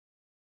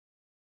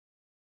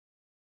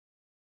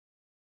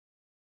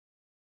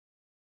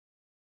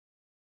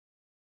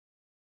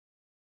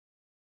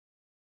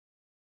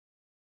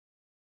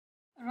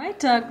All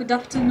right, good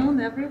afternoon,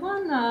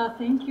 everyone.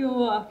 Thank you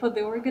for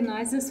the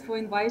organizers for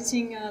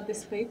inviting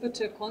this paper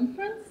to a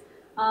conference.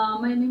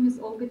 My name is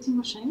Olga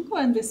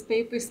Timoshenko, and this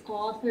paper is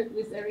co-authored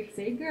with Erick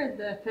Sager at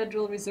the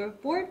Federal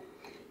Reserve Board.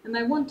 And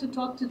I want to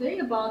talk today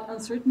about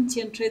uncertainty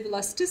and trade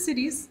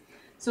elasticities.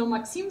 So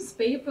Maxim's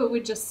paper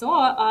we just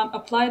saw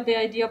applied the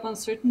idea of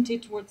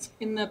uncertainty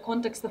in the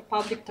context of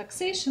public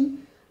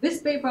taxation.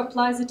 This paper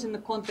applies it in the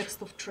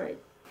context of trade.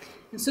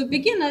 And so to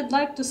begin, I'd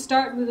like to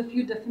start with a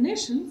few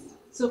definitions.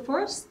 So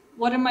first,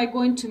 what am I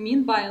going to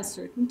mean by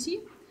uncertainty?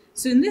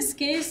 So in this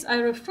case, I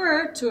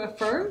refer to a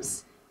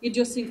firm's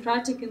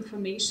idiosyncratic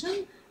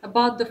information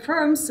about the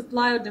firm's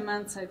supply or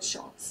demand side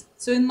shocks.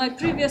 So in my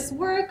previous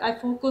work, I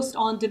focused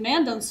on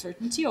demand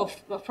uncertainty of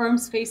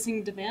firms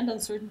facing demand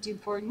uncertainty in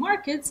foreign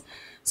markets.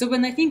 So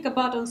when I think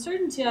about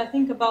uncertainty, I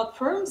think about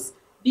firms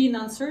being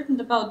uncertain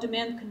about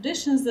demand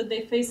conditions that they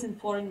face in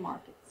foreign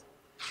markets.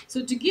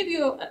 So to give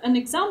you an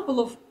example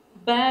of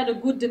bad or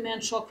good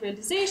demand shock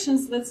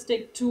realizations, let's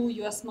take two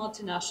US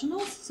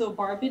multinationals, so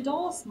Barbie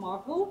dolls,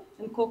 Marvel,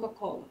 and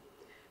Coca-Cola.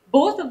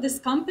 Both of these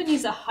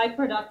companies are high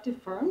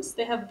productive firms.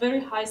 They have very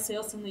high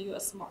sales in the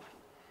US market.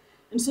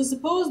 And so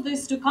suppose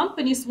these two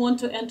companies want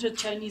to enter the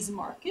Chinese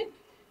market.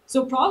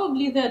 So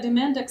probably their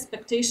demand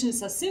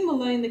expectations are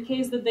similar in the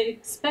case that they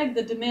expect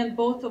the demand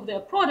both of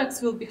their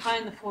products will be high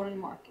in the foreign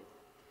market.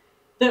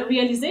 The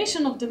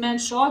realization of demand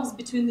shocks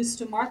between these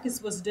two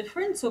markets was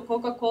different, so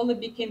Coca-Cola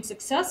became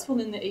successful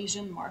in the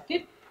Asian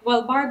market,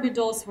 while Barbie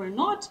dolls were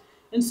not.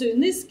 And so in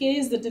this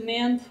case, the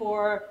demand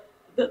for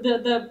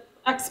the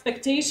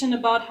expectation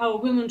about how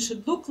women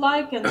should look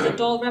like and the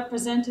doll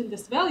representing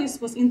these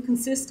values was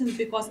inconsistent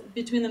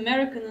between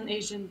American and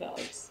Asian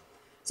values.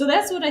 So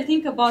that's what I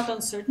think about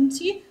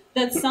uncertainty.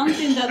 That's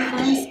something that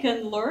firms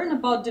can learn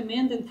about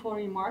demand in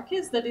foreign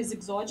markets that is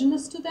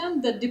exogenous to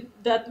them,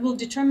 that will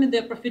determine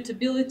their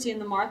profitability in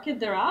the market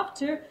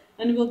thereafter,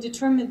 and will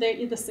determine their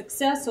either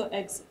success or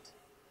exit.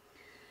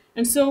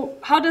 And so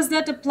how does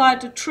that apply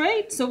to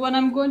trade? So when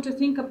I'm going to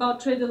think about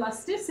trade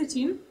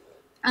elasticity,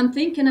 I'm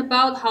thinking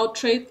about how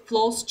trade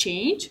flows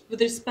change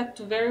with respect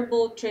to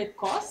variable trade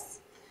costs.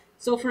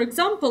 So, for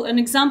example, an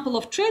example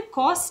of trade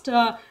cost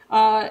could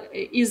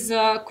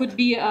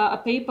be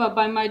a paper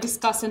by my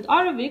discussant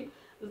Arvik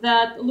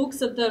that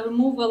looks at the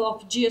removal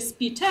of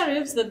GSP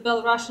tariffs that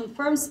Belarusian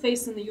firms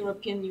face in the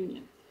European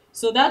Union.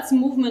 So that's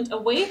movement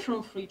away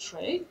from free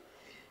trade.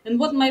 And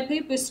what my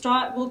paper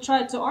will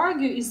try to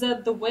argue is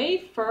that the way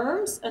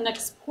firms and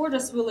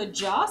exporters will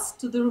adjust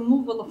to the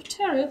removal of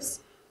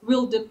tariffs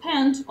will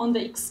depend on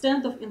the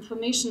extent of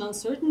information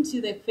uncertainty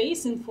they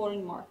face in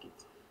foreign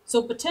markets.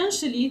 So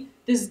potentially,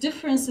 this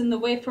difference in the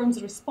way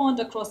firms respond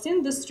across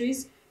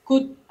industries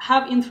could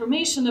have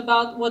information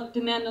about what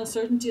demand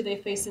uncertainty they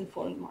face in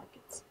foreign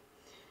markets.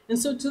 And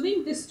so to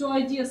link these two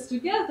ideas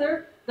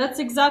together, that's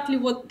exactly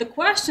what the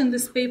question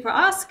this paper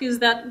asks is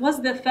that what's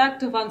the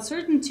effect of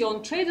uncertainty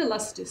on trade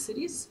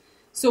elasticities?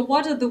 So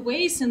what are the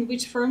ways in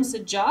which firms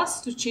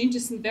adjust to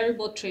changes in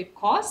variable trade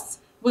costs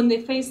when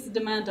they face the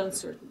demand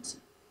uncertainty?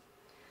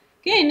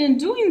 Okay, and in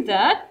doing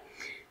that,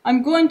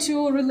 I'm going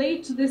to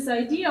relate to this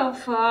idea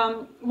of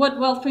what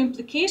welfare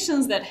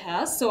implications that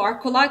has. So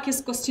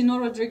Arkoulakis, Costino,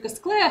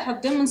 Rodriguez-Clare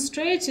have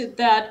demonstrated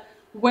that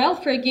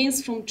welfare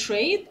gains from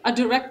trade are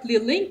directly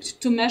linked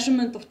to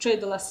measurement of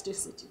trade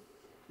elasticity.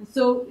 And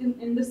so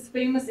in this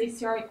famous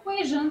ACR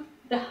equation,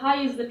 the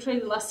higher is the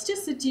trade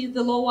elasticity,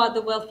 the lower are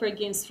the welfare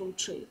gains from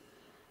trade.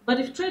 But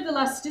if trade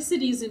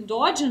elasticity is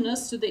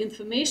endogenous to the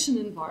information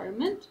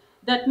environment,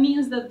 that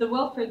means that the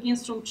welfare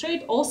gains from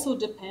trade also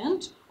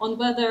depend on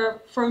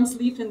whether firms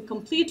live in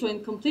complete or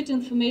incomplete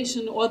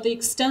information or the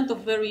extent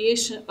of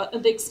variation,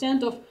 the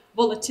extent of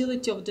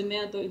volatility of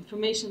demand or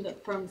information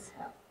that firms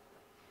have.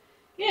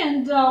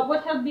 And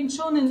what have been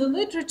shown in the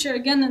literature,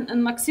 again,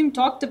 and Maxim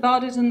talked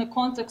about it in the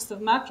context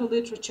of macro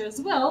literature as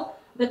well,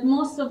 that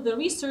most of the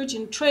research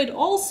in trade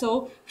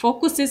also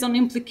focuses on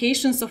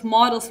implications of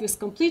models with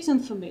complete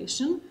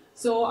information.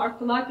 So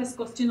Arkoulakis,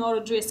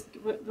 Costino,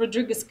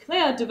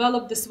 Rodriguez-Clare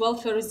developed these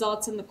welfare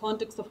results in the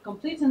context of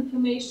complete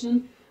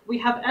information. We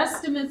have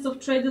estimates of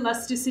trade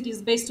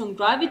elasticities based on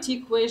gravity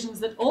equations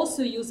that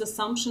also use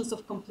assumptions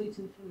of complete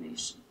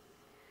information.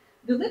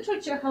 The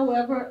literature,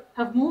 however,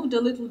 have moved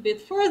a little bit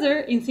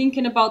further in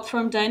thinking about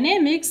firm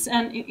dynamics,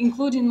 and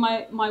including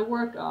my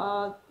work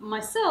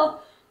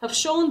myself, have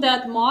shown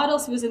that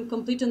models with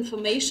incomplete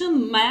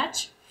information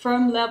match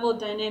firm-level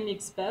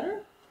dynamics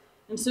better.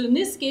 And so in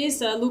this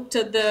case, I looked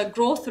at the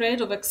growth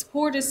rate of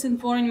exporters in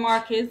foreign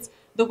markets,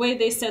 the way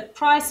they set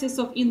prices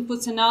of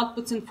inputs and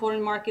outputs in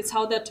foreign markets,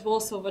 how that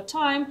evolves over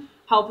time,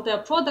 how their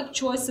product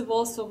choice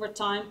evolves over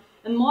time,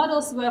 and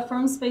models where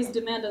firms face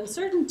demand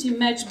uncertainty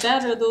match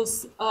better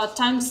those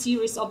time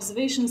series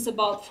observations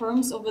about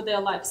firms over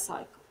their life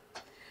cycle.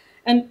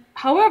 And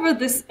however,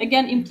 this,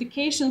 again,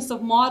 implications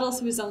of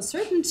models with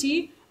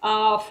uncertainty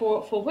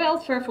for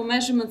welfare, for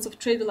measurements of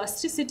trade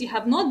elasticity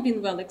have not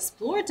been well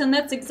explored, and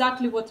that's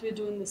exactly what we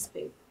do in this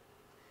paper.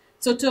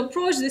 So to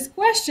approach this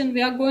question,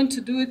 we are going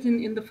to do it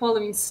in the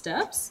following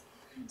steps.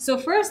 So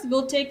first,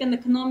 we'll take an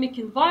economic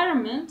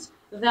environment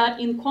that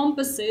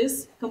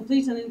encompasses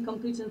complete and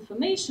incomplete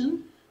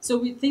information. So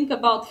we think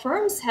about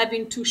firms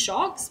having two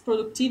shocks,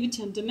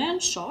 productivity and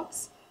demand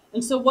shocks.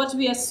 And so what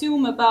we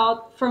assume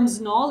about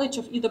firms' knowledge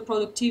of either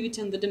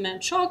productivity and the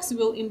demand shocks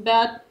will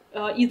embed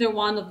either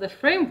one of the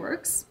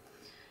frameworks.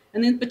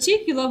 And in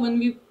particular, when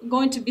we're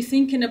going to be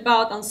thinking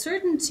about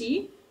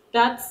uncertainty,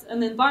 that's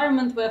an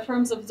environment where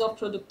firms observe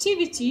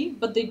productivity,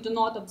 but they do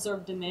not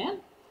observe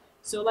demand.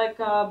 So like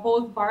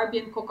both Barbie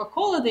and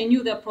Coca-Cola, they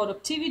knew their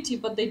productivity,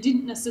 but they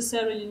didn't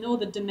necessarily know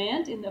the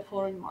demand in their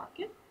foreign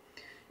market.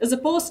 As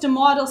opposed to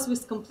models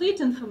with complete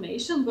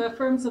information, where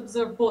firms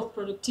observe both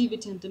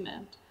productivity and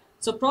demand.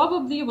 So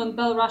probably when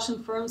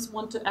Belarusian firms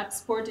want to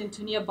export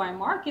into nearby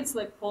markets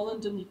like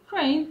Poland and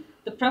Ukraine,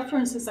 the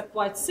preferences are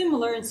quite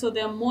similar, and so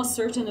they are more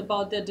certain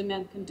about their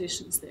demand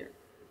conditions there.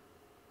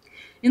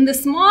 In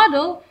this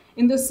model,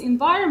 in this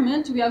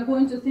environment, we are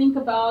going to think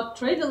about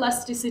trade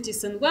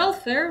elasticities and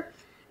welfare,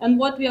 and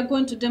what we are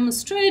going to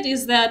demonstrate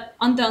is that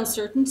under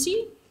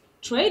uncertainty,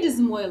 trade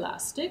is more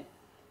elastic,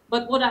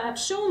 but what I have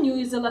shown you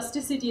is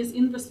elasticity is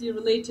inversely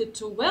related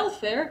to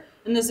welfare,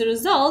 and as a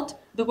result,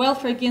 the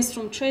welfare gains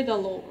from trade are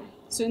lower.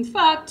 So in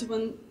fact,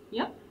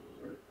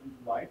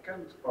 Why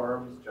can't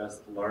firms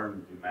just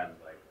learn demand?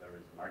 Like there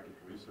is market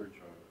research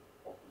or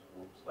focus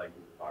groups like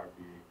with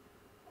Barbie.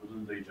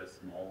 Couldn't they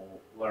just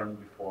learn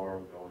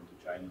before going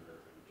to China that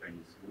the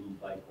Chinese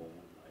wouldn't like or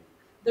wouldn't like?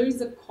 There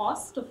is a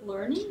cost of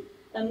learning,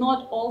 and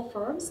not all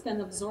firms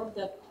can absorb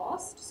that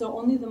cost. So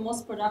only the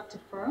most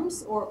productive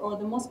firms or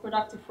the most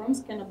productive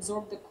firms can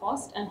absorb the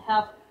cost and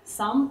have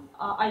some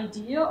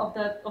idea of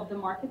the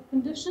market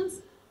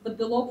conditions. But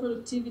the low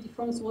productivity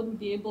firms wouldn't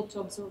be able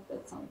to absorb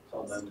that some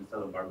cost. So then instead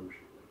of Barbie, we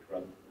should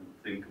rather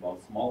think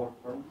about smaller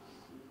firms?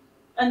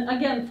 And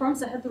again,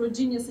 firms are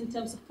heterogeneous in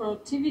terms of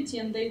productivity,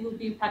 and they will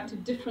be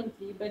impacted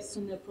differently based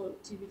on their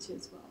productivity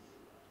as well.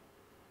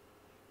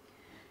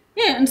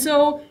 Yeah, and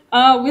so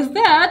with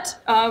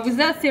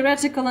that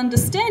theoretical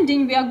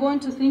understanding, we are going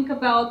to think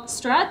about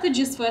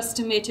strategies for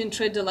estimating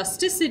trade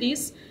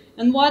elasticities.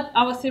 And what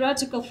our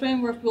theoretical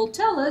framework will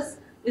tell us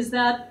is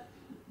that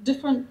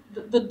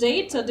the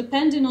data,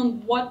 depending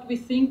on what we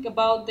think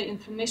about the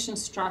information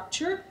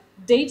structure,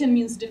 data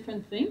means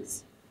different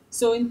things.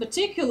 So in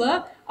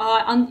particular,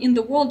 in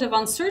the world of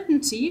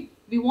uncertainty,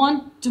 we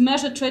want to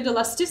measure trade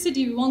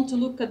elasticity. We want to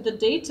look at the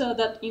data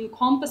that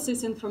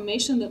encompasses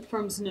information that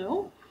firms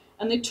know.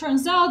 And it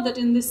turns out that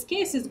in this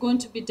case, it's going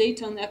to be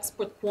data on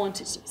export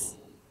quantities.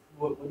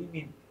 What do you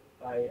mean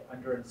by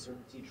under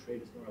uncertainty,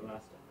 trade is more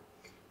elastic?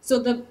 So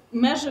the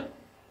measure,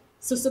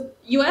 so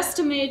you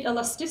estimate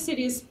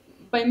elasticities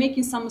by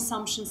making some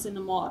assumptions in a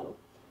model.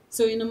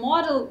 So in a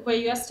model where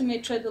you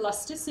estimate trade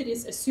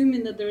elasticities,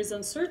 assuming that there is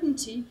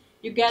uncertainty,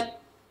 you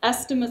get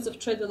estimates of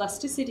trade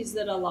elasticities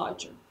that are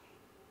larger.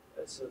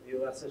 So the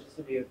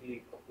elasticity of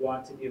the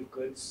quantity of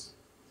goods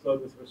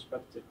flowed with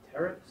respect to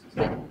tariffs?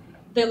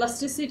 The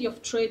elasticity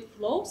of trade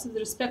flows with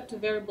respect to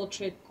variable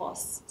trade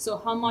costs. So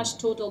how much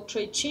total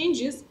trade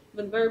changes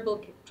when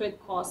variable trade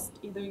costs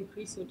either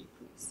increase or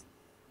decrease.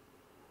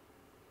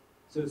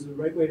 So is the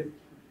right way to,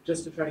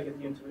 just to try to get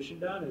the intuition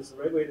down, is the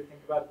right way to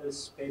think about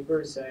this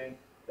paper saying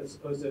that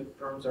suppose that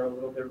firms are a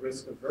little bit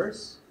risk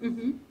averse,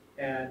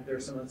 and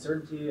there's some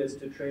uncertainty as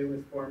to trade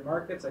with foreign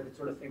markets, I could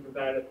sort of think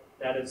about it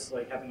that as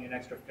like having an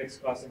extra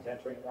fixed cost into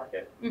entering a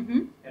market.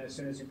 And as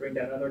soon as you bring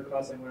down other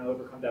costs, I'm going to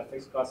overcome that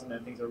fixed cost, and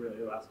then things are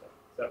really elastic.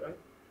 Is that right?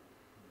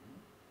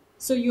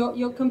 So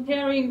you're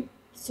comparing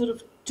sort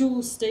of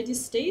two steady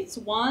states,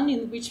 one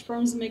in which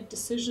firms make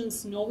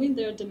decisions knowing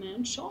their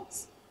demand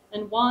shocks,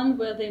 and one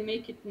where they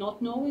make it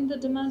not knowing the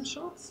demand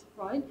shocks,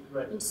 right?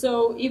 And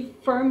so if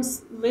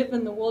firms live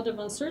in the world of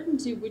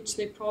uncertainty, which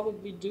they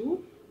probably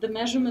do, the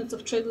measurements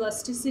of trade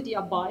elasticity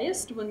are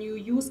biased when you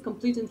use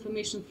complete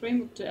information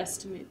framework to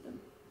estimate them.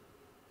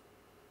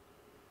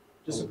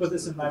 Just to put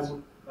this in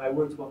my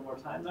words one more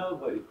time, though,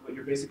 what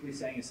you're basically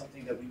saying is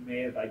something that we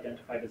may have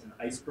identified as an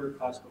iceberg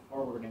cost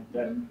before, we're going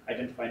to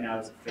identify now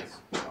as a fixed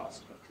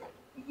cost of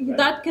trade. Right?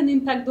 That can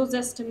impact those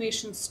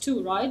estimations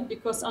too, right?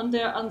 Because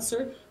under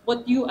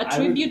what you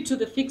attribute to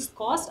the fixed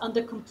cost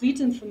under complete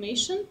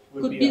information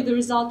could be the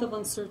result of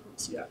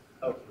uncertainty. Yeah.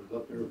 Okay.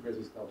 Let me rephrase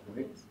this now for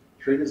me.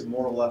 Trade is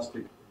more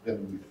elastic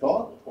than we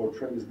thought, or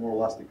trade is more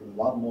elastic in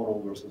one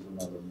model versus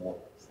another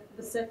model?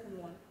 The second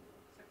one.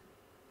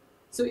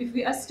 So if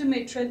we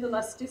estimate trade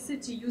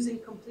elasticity using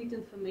complete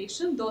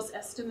information, those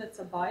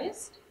estimates are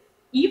biased.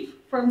 If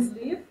firms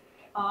live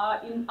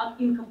in an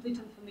incomplete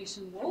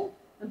information world,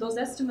 and those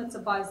estimates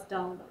are biased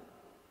downward.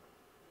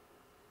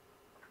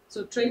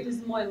 So trade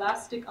is more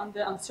elastic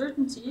under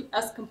uncertainty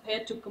as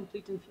compared to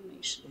complete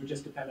information. It would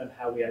just depend on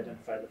how we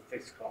identify the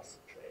fixed cost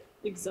of trade.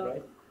 Exactly.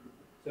 Right?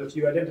 So if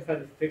you identify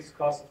the fixed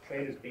cost of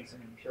trade as being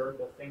some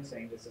empirical thing,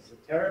 saying this is the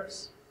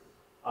tariffs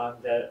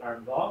that are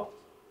involved.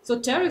 So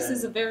tariffs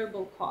is a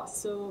variable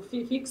cost. So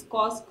fixed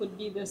cost could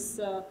be this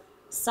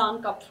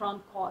sunk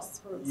upfront costs,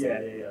 for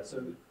example. Yeah.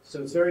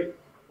 So it's very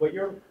what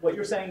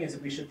you're saying is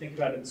that we should think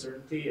about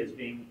uncertainty as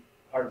being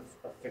part of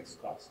a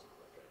fixed cost.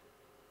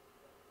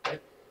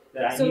 Right?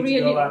 That I So need to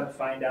really- go out and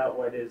find out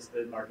what is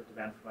the market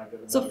demand for my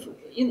given So model.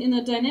 in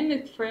a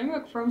dynamic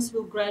framework, firms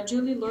will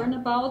gradually learn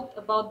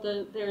about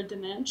their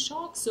demand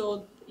shock.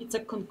 So it's a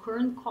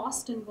concurrent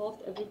cost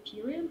involved every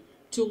period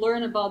to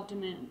learn about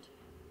demand.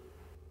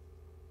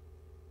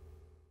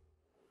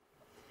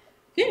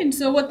 Okay, and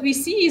so what we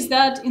see is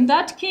that in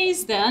that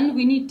case, then,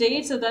 we need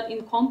data that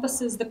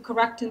encompasses the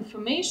correct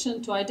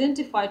information to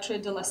identify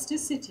trade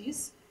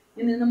elasticities.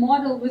 And in a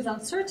model with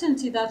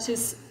uncertainty, that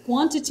is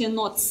quantity and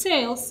not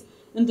sales.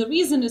 And the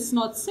reason it's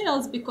not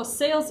sales, because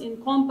sales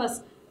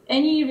encompass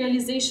any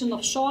realization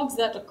of shocks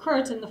that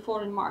occurred in the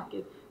foreign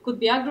market. Could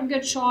be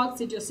aggregate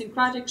shocks,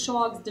 idiosyncratic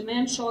shocks,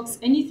 demand shocks,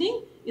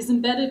 anything is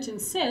embedded in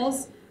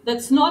sales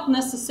that's not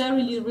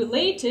necessarily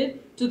related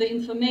to the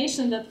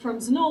information that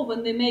firms know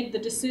when they make the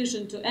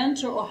decision to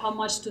enter or how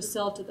much to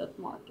sell to that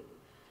market.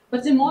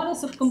 But in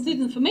models of complete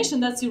information,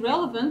 that's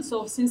irrelevant.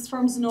 So since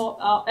firms know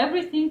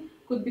everything,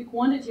 could be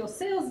quantity or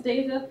sales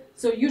data.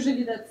 So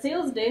usually that's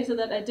sales data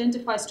that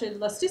identifies trade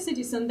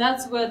elasticities, and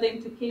that's where the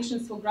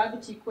implications for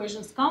gravity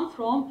equations come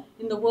from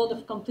in the world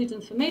of complete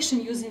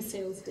information using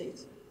sales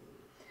data.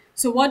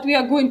 So what we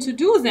are going to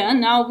do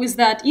then, now with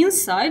that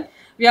insight,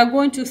 we are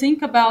going to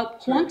think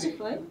about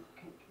quantify.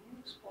 Can you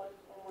explain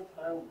one more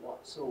time?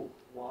 So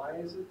why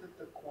is it that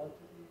the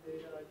quantity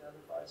data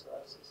identifies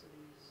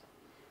elasticities?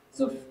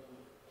 So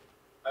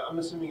I'm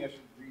assuming I should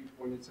read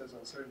when it says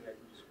uncertainty, I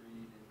can just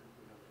read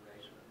incomplete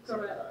information.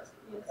 correct,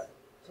 yes. Okay.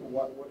 So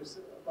what is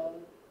it about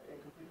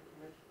incomplete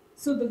information?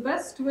 So the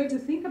best way to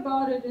think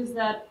about it is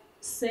that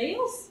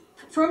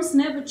firms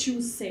never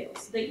choose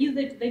sales. They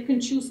can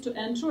choose to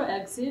enter or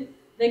exit,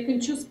 they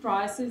can choose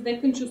prices, they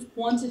can choose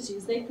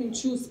quantities, they can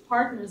choose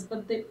partners,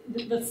 but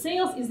the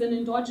sales is an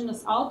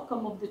endogenous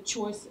outcome of the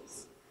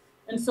choices.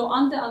 And so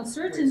under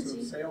uncertainty,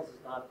 Wait, so sales is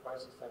not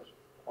prices times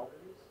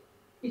quantities?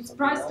 it's something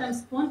price else?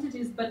 times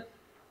quantities, but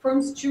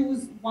firms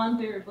choose one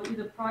variable,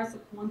 either price or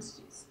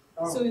quantities.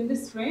 Oh. So in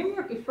this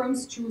framework, if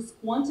firms choose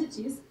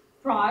quantities,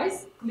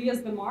 price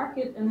clears the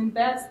market and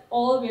embeds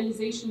all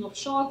realization of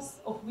shocks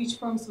of which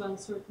firms were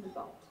uncertain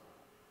about.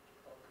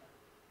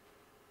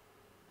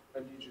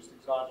 And you just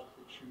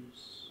exogenously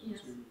choose Yes.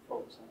 to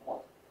focus on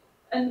quantity.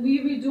 And we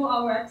redo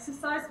our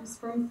exercise with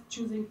firms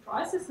choosing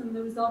prices, and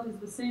the result is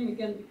the same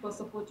again because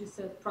of what you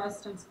said,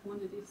 price times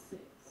quantity is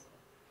sales.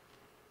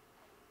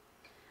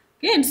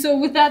 Okay, and so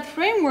with that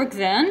framework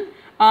then,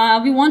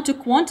 we want to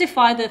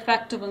quantify the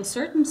effect of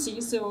uncertainty.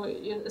 So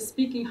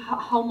speaking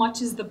how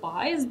much is the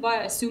bias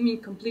by assuming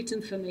complete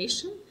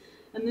information.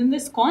 And in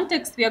this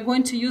context, we are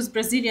going to use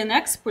Brazilian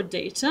export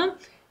data.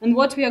 And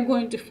what we are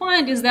going to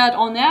find is that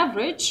on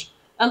average,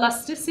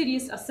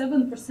 elasticities are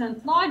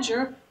 7%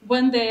 larger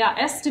when they are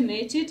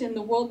estimated in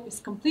the world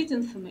with complete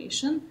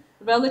information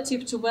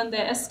relative to when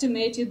they're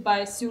estimated by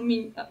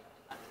assuming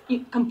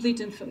complete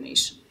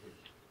information.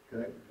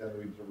 Can I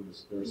interpret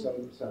this? They're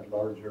 7%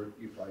 larger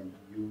if I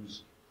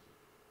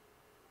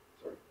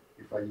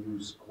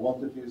use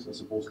quantities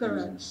as opposed to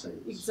using sales.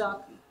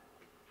 Exactly.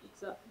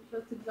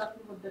 That's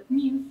exactly what that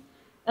means.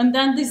 And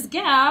then this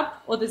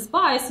gap or this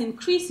bias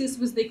increases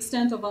with the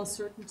extent of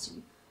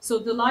uncertainty. So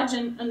the larger,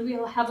 and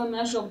we'll have a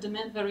measure of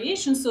demand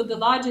variation. So the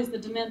larger is the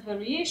demand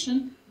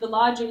variation, the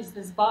larger is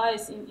this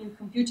bias in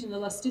computing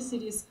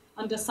elasticities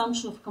under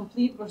assumption of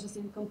complete versus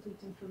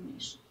incomplete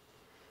information.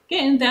 Okay,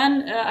 and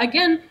then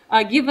again,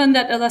 given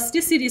that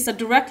elasticities are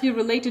directly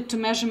related to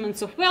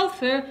measurements of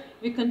welfare,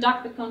 we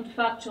conduct a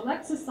counterfactual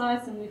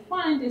exercise, and we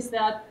find is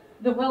that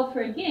the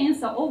welfare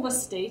gains are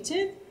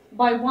overstated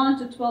by 1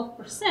 to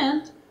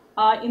 12%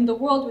 in the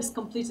world with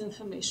complete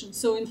information.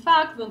 So in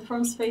fact, when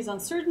firms face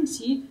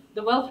uncertainty,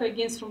 the welfare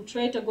gains from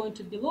trade are going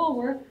to be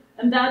lower,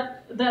 and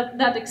that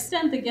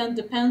extent again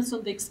depends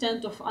on the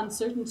extent of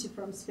uncertainty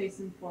firms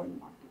face in foreign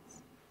markets.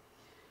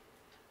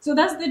 So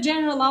that's the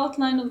general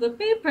outline of the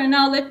paper.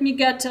 Now let me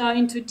get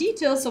into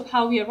details of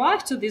how we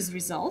arrived to these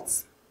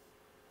results.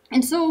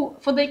 And so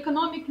for the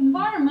economic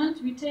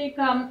environment, we take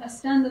a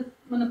standard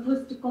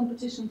monopolistic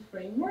competition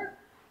framework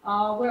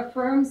where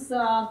firms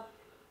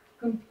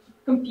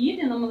compete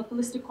in a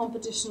monopolistic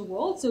competition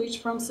world. So each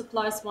firm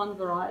supplies one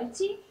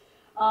variety.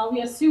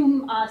 We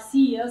assume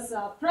CES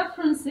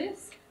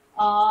preferences.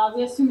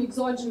 We assume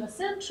exogenous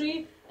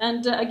entry.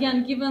 And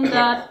again, given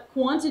that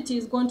quantity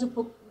is going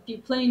to be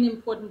playing an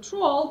important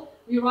role,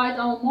 we write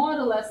our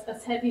model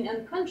as having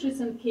n countries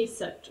and k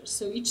sectors.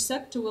 So each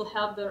sector will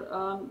have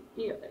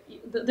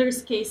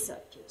there's k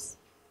sectors.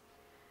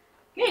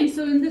 Okay,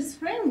 so in this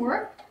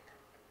framework,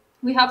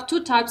 we have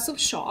two types of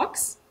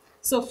shocks.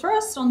 So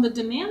first, on the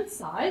demand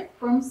side,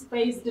 firms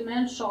face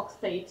demand shock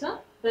theta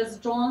that's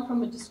drawn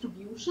from a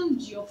distribution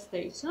g of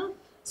theta.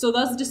 So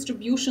those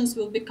distributions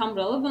will become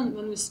relevant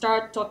when we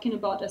start talking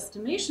about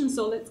estimation,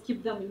 so let's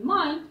keep them in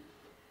mind.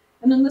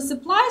 And on the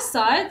supply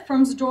side,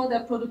 firms draw their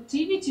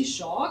productivity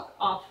shock,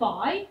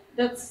 phi.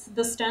 That's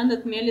the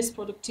standard Melis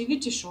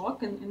productivity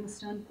shock in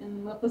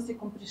monopolistic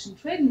competition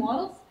trade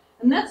models.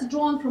 And that's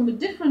drawn from a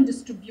different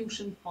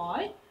distribution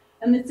phi.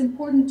 And it's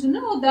important to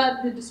know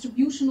that the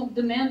distribution of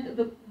demand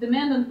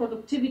and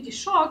productivity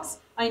shocks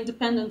are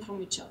independent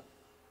from each other.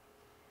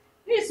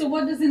 Okay, so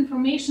what does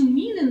information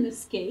mean in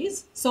this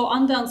case? So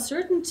under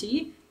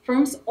uncertainty,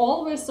 firms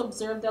always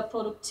observe their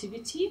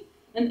productivity,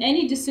 and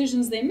any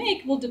decisions they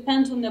make will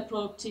depend on their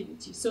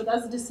productivity. So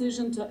that's a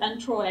decision to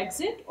enter or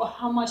exit, or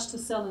how much to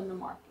sell in the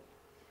market.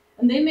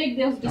 And they make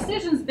those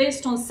decisions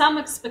based on some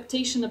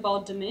expectation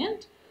about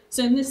demand.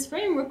 So in this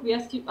framework, we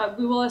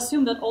will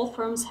assume that all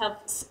firms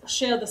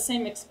share the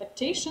same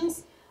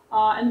expectations,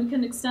 and we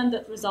can extend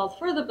that result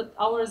further, but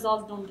our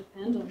results don't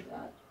depend on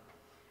that.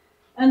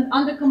 And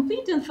under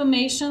complete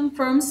information,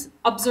 firms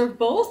observe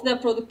both their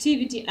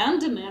productivity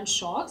and demand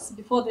shocks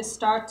before they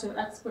start to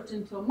export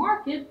into a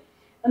market.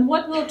 And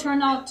what will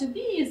turn out to be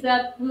is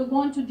that we're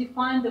going to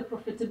define the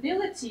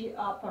profitability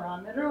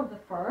parameter of the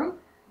firm.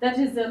 That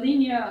is a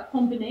linear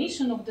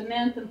combination of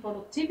demand and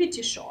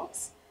productivity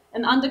shocks.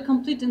 And under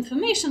complete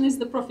information is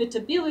the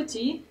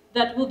profitability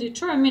that will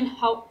determine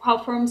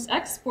how firms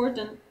export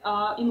and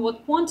in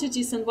what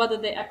quantities and whether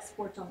they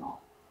export or not.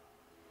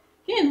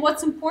 Okay, and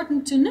what's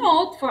important to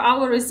note for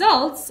our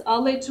results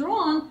later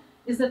on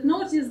is that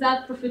notice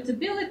that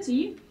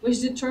profitability, which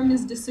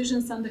determines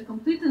decisions under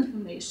complete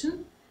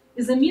information,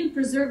 is a mean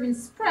preserving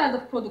spread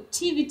of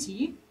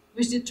productivity,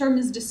 which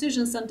determines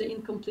decisions under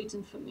incomplete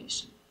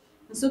information.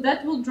 And so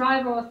that will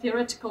drive our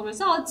theoretical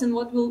results and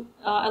what will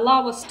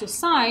allow us to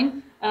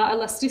sign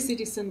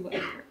elasticities and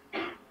welfare.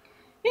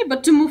 Okay,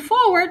 but to move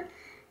forward,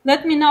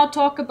 let me now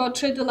talk about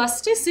trade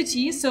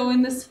elasticity. So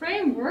in this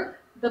framework,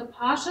 the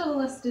partial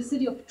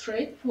elasticity of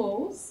trade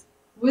flows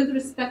with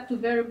respect to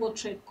variable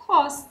trade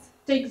costs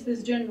takes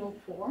this general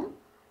form.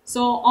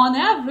 So on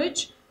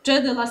average,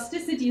 trade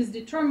elasticity is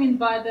determined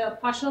by the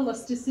partial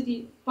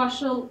elasticity,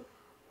 the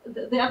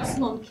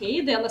epsilon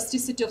k, the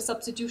elasticity of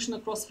substitution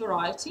across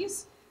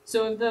varieties.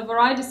 So if the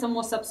varieties are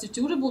more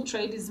substitutable,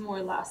 trade is more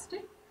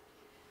elastic.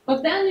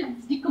 But then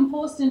it's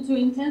decomposed into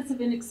intensive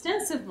and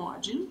extensive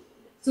margin.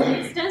 So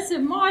the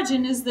extensive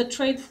margin is the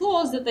trade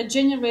flows that are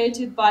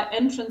generated by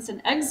entrants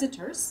and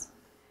exiters,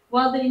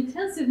 while the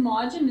intensive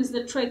margin is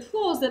the trade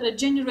flows that are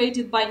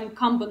generated by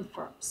incumbent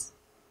firms.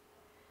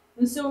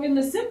 And so in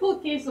the simple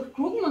case of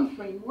Krugman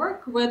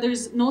framework, where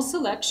there's no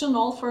selection,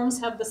 all firms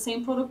have the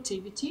same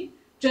productivity,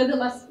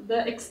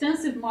 the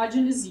extensive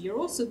margin is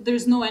 0, so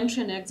there's no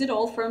entry and exit,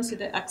 all firms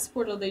either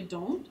export or they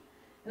don't.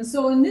 And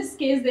so in this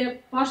case, the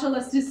partial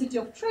elasticity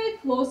of trade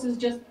flows is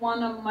just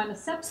 1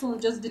 minus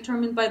epsilon, just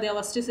determined by the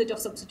elasticity of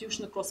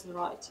substitution across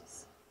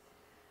varieties.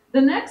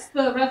 The next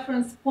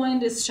reference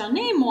point is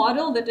Chaney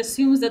model that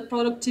assumes that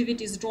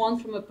productivity is drawn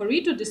from a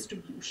Pareto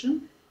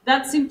distribution.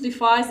 That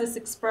simplifies this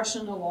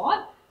expression a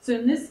lot. So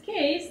in this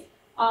case,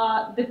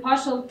 the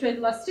partial trade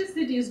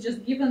elasticity is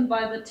just given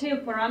by the tail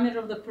parameter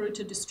of the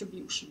Pareto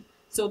distribution.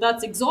 So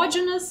that's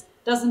exogenous,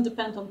 doesn't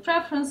depend on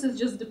preferences,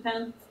 just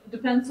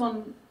depends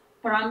on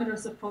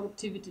parameters of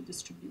productivity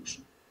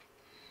distribution.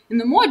 In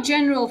the more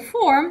general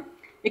form,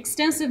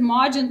 extensive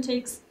margin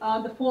takes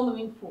the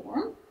following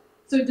form.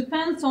 So it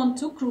depends on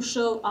two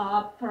crucial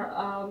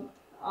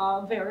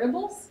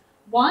variables.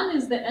 One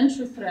is the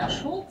entry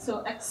threshold,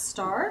 so X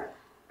star.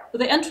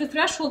 The entry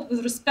threshold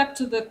with respect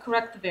to the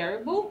correct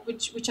variable,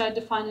 which I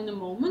define in a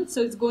moment.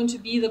 So it's going to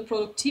be the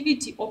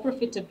productivity or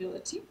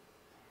profitability.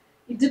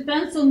 It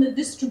depends on the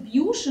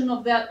distribution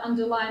of that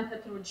underlying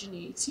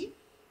heterogeneity.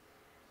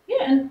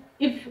 Yeah, and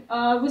if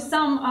with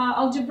some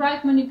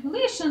algebraic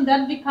manipulation,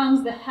 that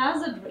becomes the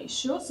hazard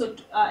ratio. So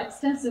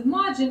extensive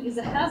margin is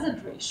a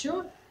hazard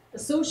ratio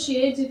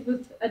associated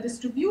with a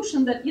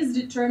distribution that is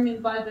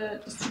determined by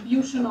the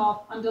distribution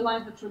of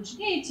underlying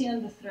heterogeneity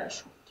and the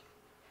threshold.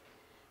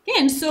 Okay,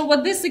 and so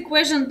what this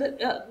equation,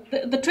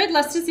 the trade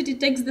elasticity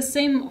takes the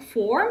same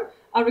form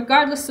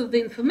regardless of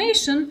the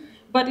information,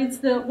 but it's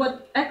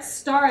what X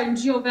star and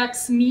G of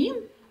X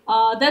mean,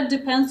 that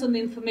depends on the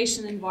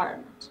information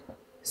environment.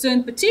 So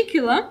in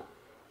particular,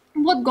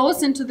 what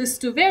goes into these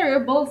two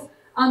variables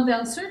under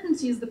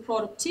uncertainty is the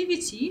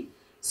productivity.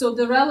 So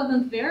the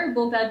relevant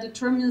variable that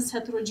determines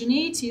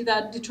heterogeneity,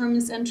 that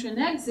determines entry and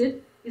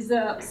exit, is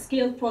the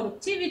scale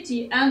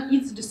productivity and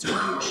its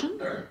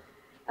distribution.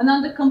 And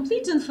under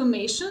complete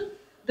information,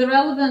 the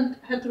relevant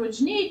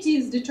heterogeneity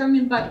is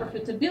determined by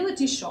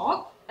profitability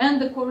shock and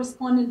the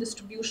corresponding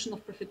distribution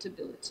of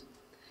profitability.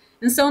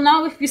 And so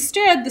now if we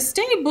stare at this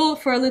table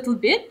for a little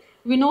bit,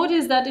 we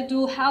notice that it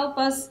will help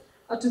us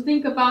to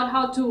think about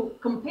how to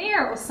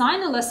compare or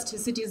sign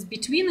elasticities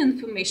between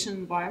information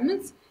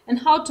environments and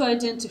how to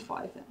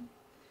identify them.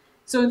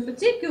 So in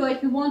particular,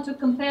 if you want to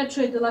compare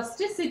trade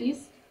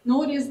elasticities,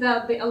 notice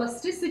that the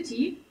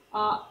elasticity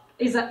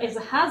is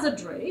a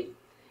hazard rate.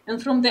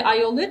 And from the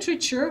IO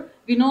literature,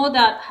 we know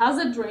that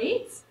hazard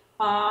rates,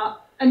 a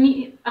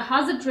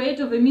hazard rate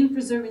of a mean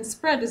preserving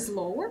spread is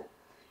lower.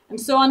 And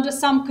so under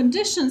some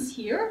conditions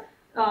here,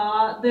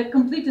 the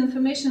complete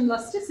information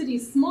elasticity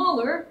is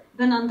smaller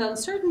than under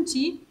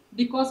uncertainty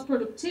because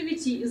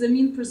productivity is a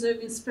mean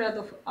preserving spread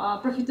of,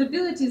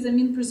 profitability is a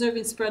mean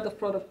preserving spread of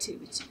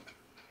productivity.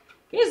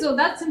 Okay, so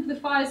that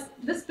simplifies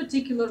this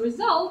particular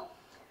result.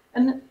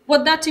 And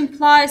what that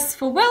implies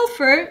for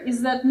welfare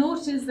is that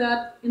notice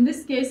that in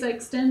this case,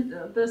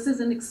 this is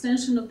an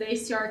extension of the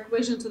ACR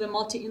equation to the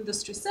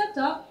multi-industry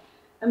setup.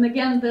 And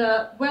again,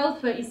 the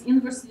welfare is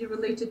inversely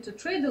related to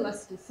trade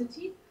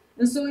elasticity.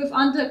 And so if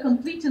under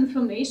complete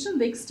information,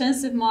 the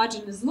extensive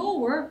margin is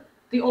lower,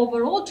 the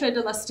overall trade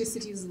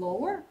elasticity is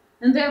lower,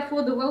 and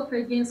therefore the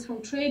welfare gains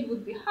from trade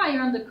would be higher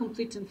under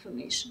complete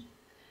information.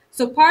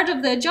 So part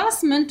of the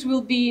adjustment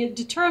will be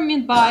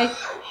determined by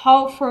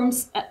how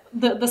firms,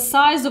 the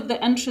size of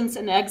the entrants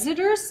and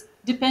exiters,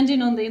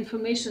 depending on the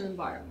information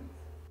environment.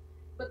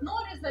 But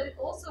notice that it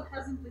also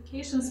has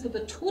implications for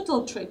the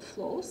total trade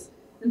flows.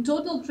 And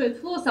total trade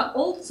flows are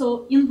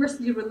also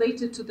inversely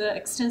related to the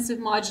extensive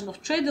margin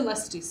of trade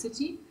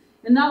elasticity.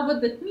 And now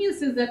what that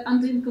means is that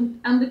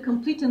under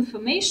complete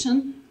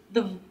information,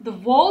 the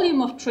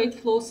volume of trade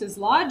flows is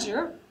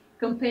larger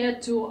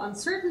compared to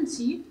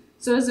uncertainty.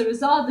 So as a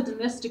result, the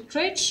domestic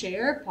trade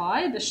share,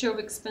 pi, the share of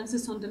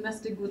expenses on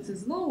domestic goods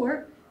is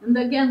lower. And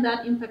again,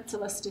 that impacts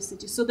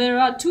elasticity. So there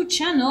are two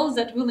channels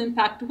that will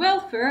impact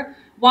welfare.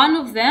 One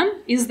of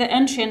them is the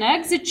entry and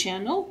exit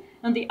channel,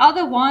 and the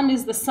other one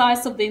is the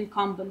size of the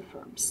incumbent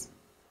firms.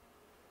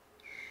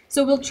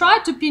 So we'll try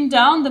to pin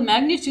down the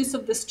magnitudes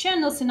of these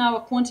channels in our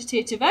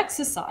quantitative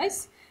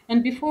exercise.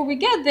 And before we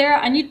get there,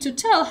 I need to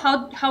tell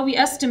how we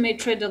estimate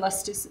trade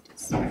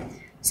elasticities.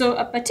 So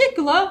in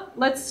particular,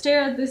 let's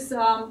stare at this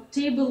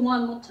table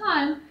one more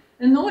time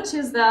and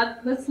notice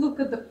that, let's look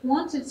at the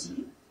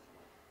quantity.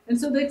 And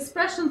so the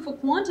expression for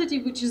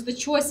quantity, which is the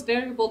choice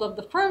variable of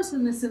the firms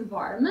in this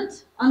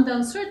environment, under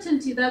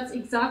uncertainty, that's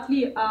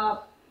exactly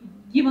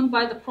given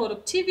by the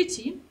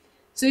productivity.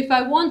 So if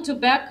I want to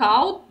back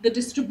out the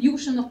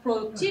distribution of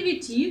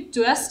productivity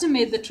to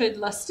estimate the trade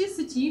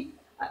elasticity,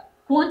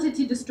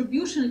 quantity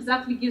distribution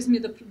exactly gives me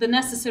the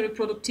necessary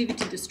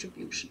productivity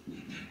distribution.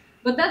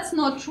 But that's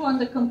not true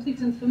under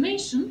complete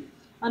information.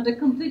 Under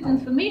complete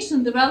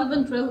information, the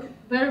relevant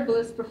variable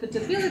is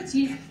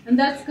profitability, and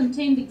that's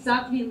contained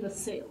exactly in the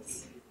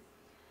sales.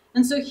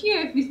 And so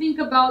here, if we think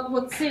about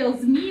what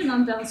sales mean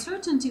under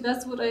uncertainty,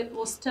 that's what I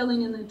was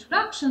telling in the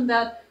introduction,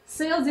 that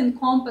sales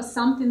encompass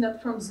something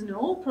that firms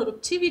know,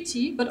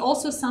 productivity, but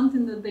also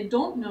something that they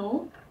don't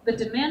know, the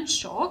demand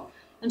shock.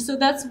 And so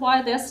that's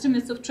why the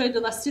estimates of trade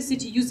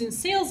elasticity using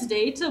sales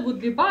data would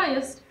be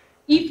biased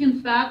if,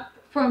 in fact,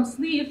 firms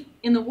live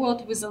in a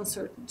world with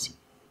uncertainty.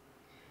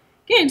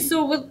 Okay, and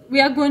so what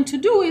we are going to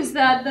do is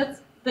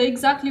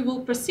exactly we'll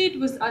proceed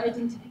with our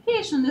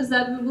identification is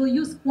that we will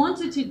use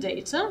quantity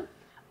data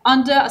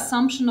under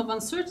assumption of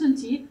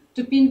uncertainty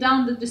to pin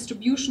down the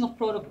distribution of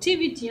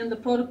productivity and the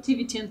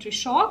productivity entry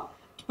shock,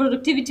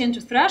 productivity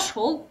entry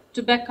threshold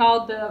to back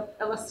out the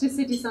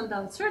elasticities under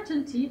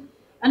uncertainty,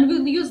 and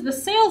we'll use the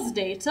sales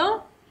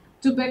data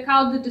to back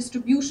out the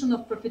distribution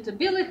of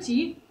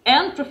profitability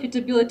and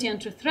profitability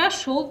entry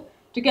threshold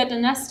to get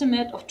an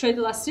estimate of trade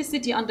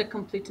elasticity under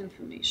complete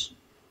information.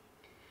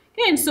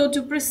 Okay, and so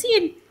to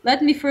proceed,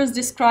 let me first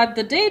describe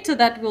the data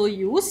that we'll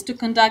use to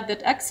conduct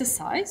that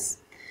exercise.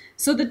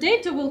 So the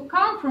data will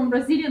come from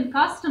Brazilian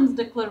customs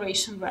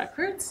declaration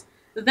records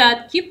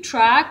that keep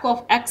track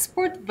of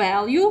export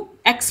value,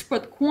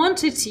 export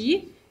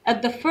quantity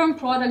at the firm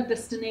product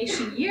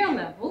destination year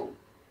level.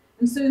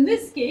 And so in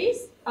this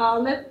case,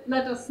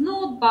 let us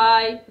note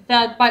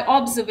that by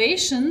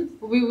observation,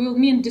 we will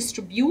mean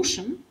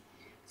distribution.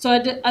 So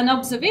an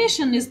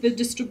observation is the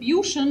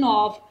distribution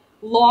of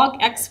log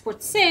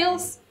export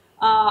sales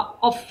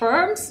of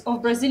firms,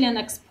 of Brazilian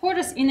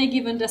exporters in a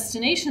given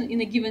destination,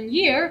 in a given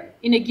year,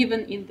 in a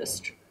given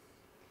industry.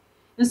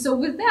 And so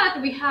with that,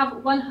 we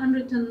have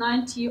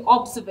 190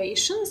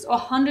 observations or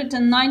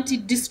 190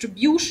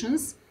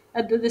 distributions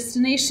at the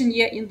destination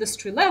year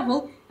industry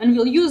level, and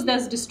we'll use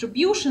those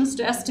distributions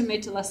to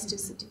estimate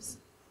elasticities.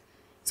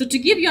 So to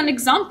give you an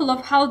example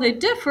of how they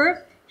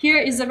differ, here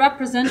is a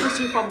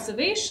representative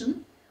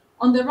observation.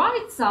 On the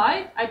right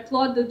side, I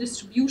plot the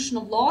distribution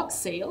of log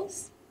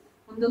sales.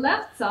 On the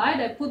left side,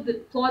 I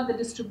plot the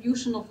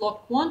distribution of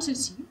log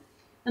quantity.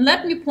 And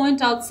let me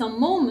point out some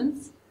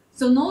moments.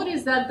 So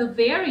notice that the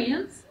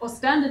variance or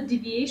standard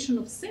deviation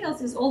of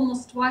sales is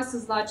almost twice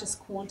as large as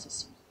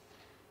quantity.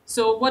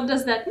 So what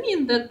does that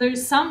mean? That there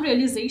is some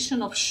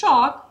realization of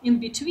shock in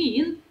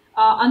between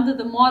under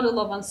the model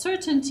of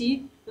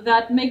uncertainty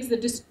that makes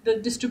the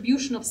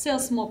distribution of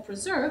sales more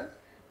preserved.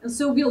 And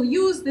so we'll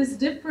use this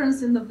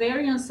difference in the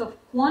variance of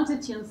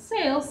quantity and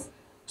sales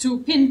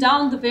to pin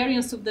down the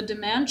variance of the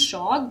demand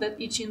shock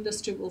that each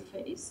industry will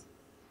face.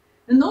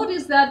 And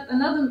notice that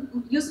another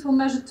useful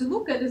measure to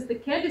look at is the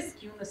Keddy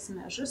skewness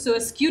measure. So a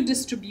skewed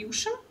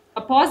distribution,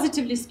 a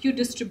positively skewed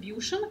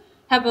distribution,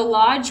 have a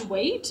large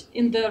weight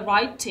in the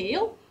right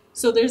tail.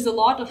 So there's a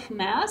lot of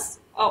mass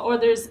or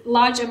there's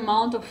large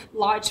amount of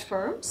large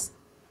firms.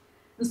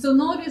 And so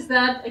notice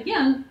that,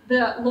 again,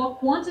 the log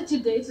quantity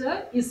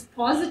data is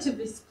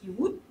positively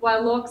skewed,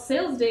 while log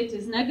sales data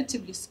is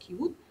negatively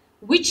skewed,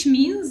 which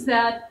means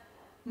that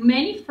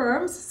many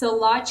firms sell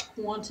large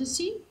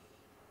quantity,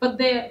 but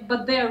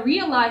their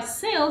realized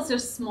sales are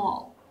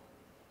small.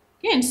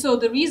 Okay, and so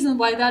the reason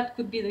why that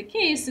could be the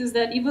case is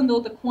that even though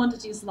the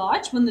quantity is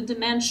large, when the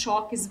demand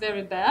shock is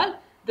very bad,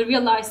 the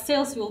realized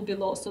sales will be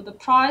low. So the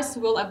price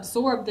will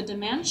absorb the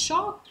demand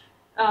shock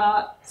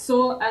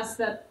so as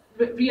that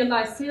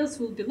realized sales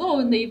will be low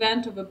in the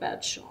event of a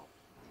bad shock.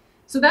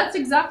 So that's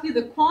exactly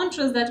the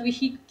contrast that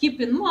we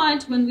keep in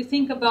mind when we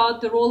think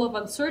about the role of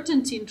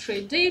uncertainty in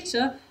trade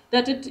data,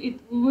 that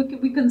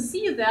we can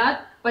see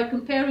that by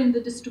comparing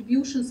the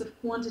distributions of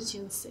quantity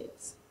and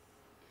sales.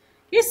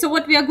 Okay, so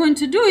what we are going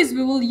to do is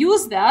we will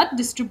use that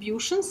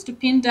distributions to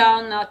pin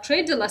down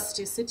trade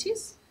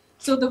elasticities.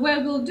 So the way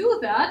we'll do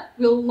that,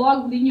 we'll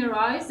log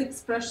linearize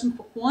expression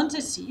for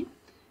quantity.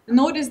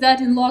 Notice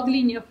that in log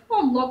linear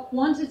form, log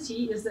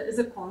quantity is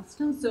a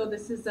constant. So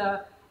this is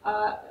a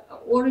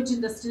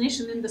origin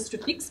destination industry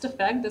fixed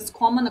effect that's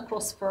common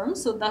across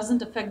firms, so it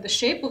doesn't affect the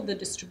shape of the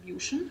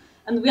distribution.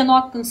 And we are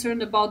not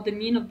concerned about the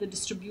mean of the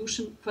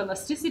distribution for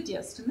elasticity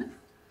estimate.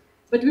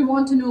 But we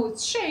want to know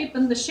its shape,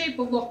 and the shape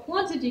of log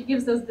quantity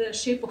gives us the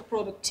shape of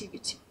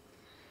productivity.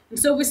 And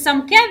so with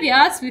some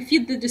caveats, we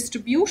feed the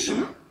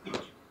distribution.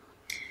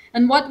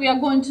 And what we are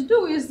going to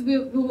do is we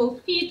will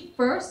feed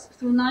first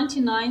through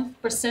 99th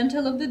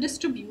percentile of the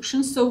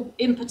distribution. So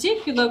in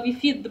particular, we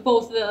feed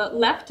both the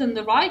left and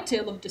the right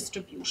tail of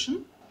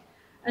distribution.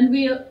 And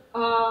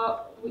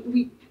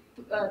we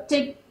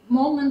take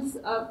moments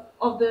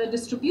of the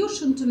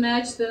distribution to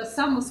match the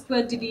sum of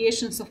squared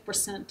deviations of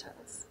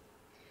percentiles.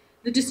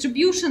 The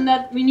distribution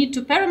that we need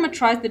to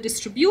parameterize the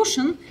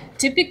distribution,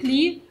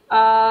 typically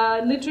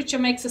literature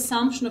makes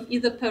assumption of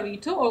either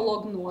Pareto or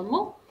log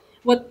normal.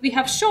 What we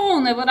have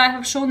shown, and what I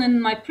have shown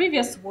in my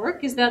previous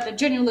work, is that the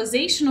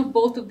generalization of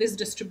both of these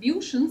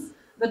distributions,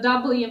 the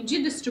double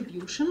EMG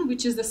distribution,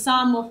 which is the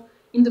sum of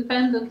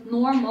independent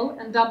normal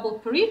and double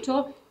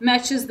Pareto,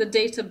 matches the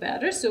data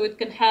better. So it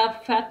can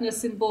have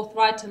fatness in both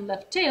right and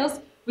left tails,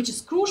 which is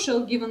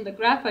crucial given the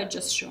graph I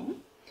just shown.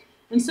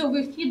 And so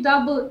we feed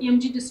double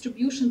EMG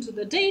distribution to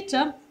the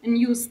data and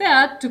use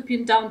that to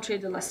pin down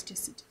trade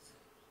elasticity.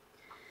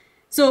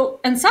 So,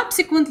 and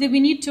subsequently, we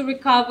need to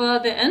recover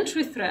the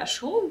entry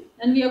threshold,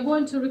 and we are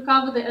going to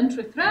recover the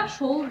entry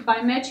threshold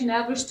by matching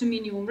average to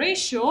minimum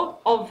ratio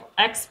of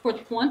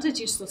export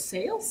quantities to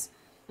sales.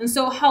 And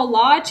so how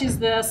large is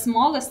the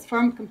smallest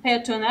firm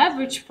compared to an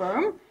average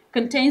firm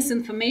contains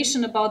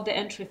information about the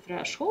entry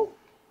threshold.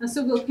 And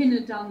so we'll pin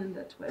it down in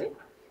that way.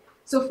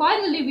 So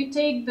finally, we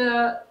take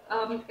the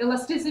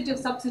elasticity of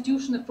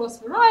substitution across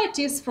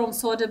varieties from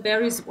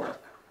Soderberry's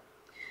work.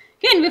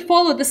 Again, we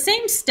follow the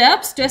same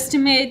steps to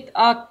estimate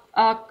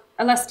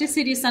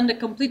elasticities under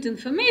complete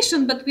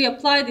information, but we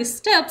apply these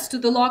steps to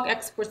the log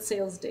export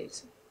sales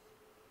data.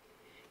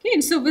 Okay,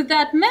 and so with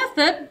that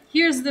method,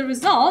 here's the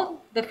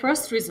result, the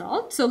first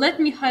result. So let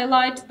me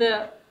highlight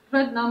the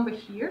red number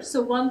here.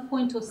 So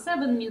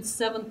 1.07 means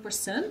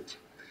 7%.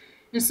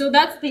 And so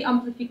that's the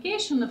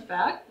amplification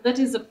effect that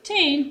is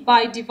obtained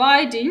by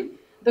dividing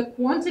the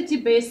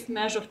quantity-based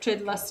measure of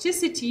trade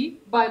elasticity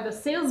by the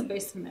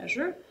sales-based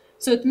measure.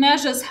 So it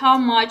measures how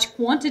much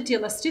quantity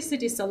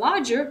elasticities are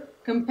larger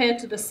compared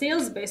to the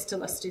sales-based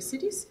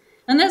elasticities.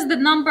 And that's the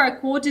number I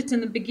quoted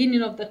in the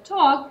beginning of the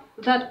talk,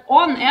 that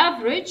on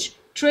average,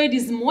 trade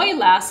is more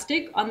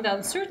elastic under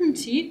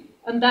uncertainty,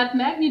 and that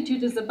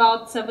magnitude is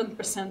about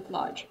 7%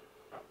 larger.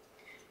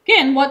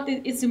 Again, what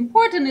is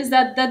important is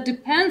that that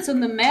depends on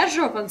the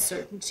measure of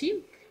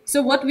uncertainty.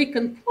 So what we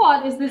can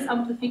plot is this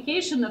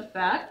amplification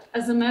effect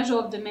as a measure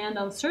of demand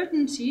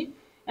uncertainty.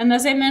 And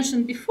as I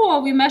mentioned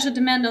before, we measure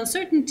demand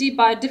uncertainty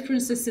by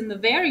differences in the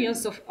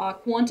variance of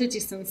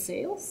quantities and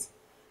sales.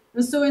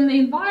 And so in the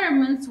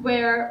environments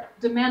where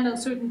demand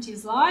uncertainty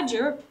is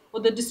larger,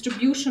 or the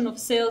distribution of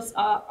sales,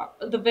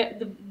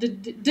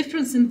 the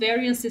difference in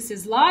variances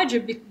is larger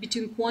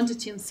between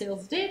quantity and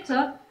sales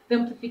data, the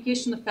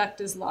amplification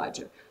effect is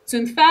larger. So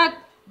in fact,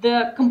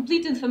 the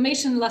complete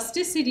information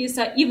elasticities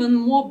are even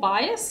more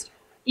biased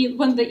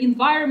when the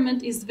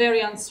environment is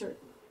very uncertain.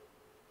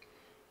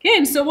 Okay,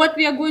 and so what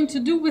we are going to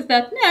do with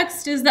that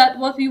next is that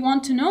what we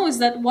want to know is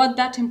that what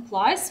that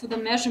implies for the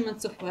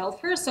measurements of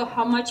welfare, so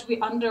how much we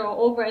under or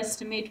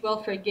overestimate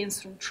welfare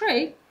gains from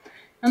trade.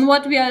 And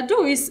what we are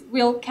doing is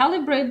we'll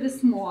calibrate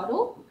this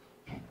model,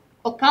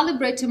 or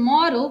calibrate a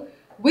model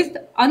with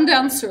under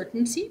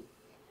uncertainty,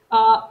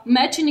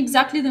 matching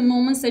exactly the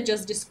moments I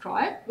just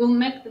described. We'll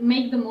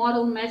make the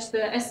model match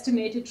the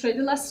estimated trade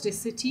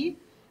elasticity,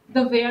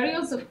 the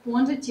variance of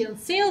quantity and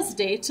sales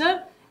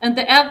data, and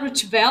the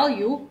average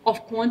value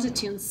of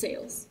quantity and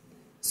sales.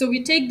 So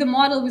we take the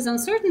model with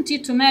uncertainty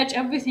to match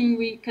everything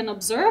we can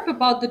observe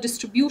about the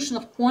distribution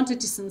of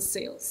quantities and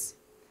sales.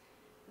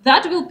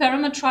 That will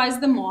parameterize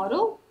the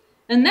model.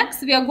 And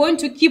next, we are going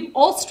to keep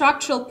all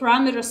structural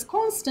parameters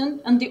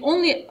constant, and the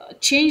only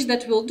change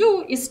that we'll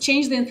do is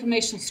change the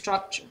information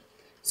structure.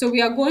 So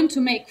we are going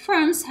to make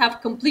firms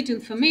have complete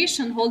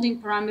information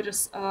holding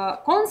parameters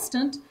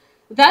constant.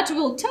 That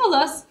will tell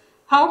us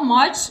how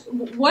much,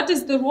 what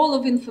is the role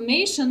of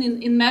information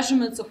in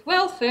measurements of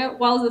welfare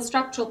while the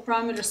structural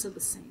parameters are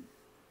the same.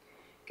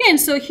 Okay, and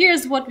so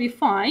here's what we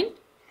find.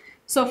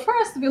 So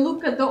first we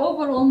look at the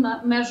overall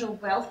measure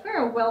of welfare,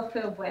 or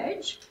welfare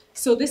wedge.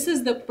 So this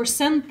is the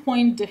percent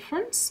point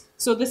difference.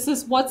 So this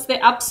is what's the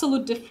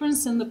absolute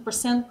difference in the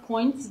percent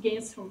points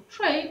gains from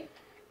trade.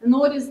 And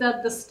notice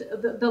that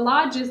the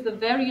large is the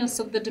variance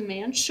of the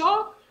demand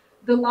shock.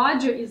 the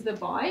larger is the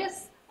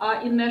bias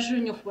in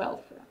measuring of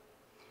welfare.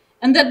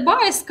 And that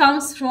bias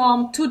comes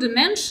from two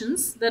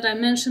dimensions that I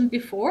mentioned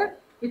before.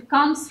 It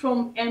comes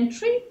from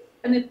entry,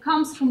 and it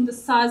comes from the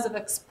size of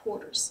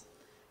exporters.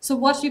 So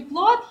what we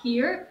plot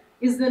here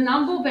is the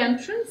number of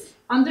entrants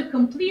under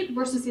complete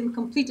versus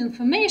incomplete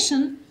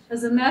information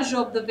as a measure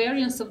of the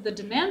variance of the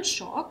demand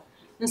shock.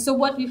 And so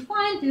what we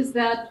find is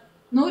that,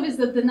 notice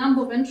that the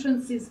number of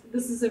entrants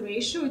this is a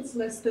ratio, it's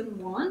less than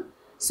 1.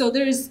 So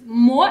there is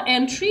more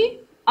entry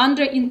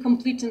under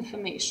incomplete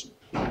information.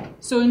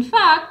 So in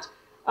fact,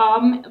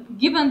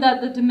 given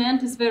that the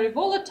demand is very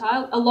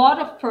volatile, a lot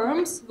of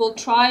firms will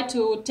try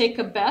to take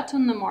a bet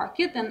on the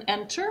market and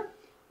enter,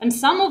 and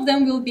some of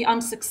them will be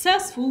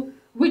unsuccessful,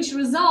 which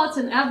results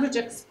in average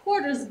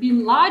exporters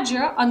being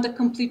larger under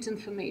complete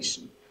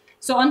information.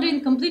 So under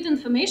incomplete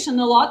information,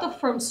 a lot of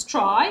firms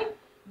try,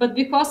 but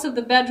because of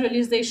the bad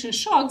realization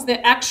shocks,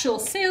 their actual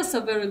sales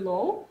are very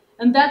low,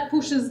 and that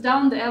pushes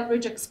down the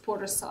average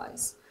exporter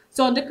size.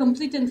 So under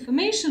complete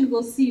information,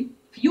 we'll see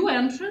few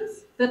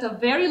entrants that are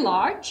very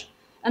large,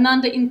 and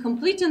under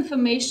incomplete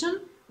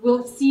information,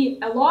 we'll see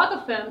a lot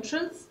of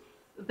entrants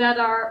that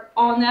are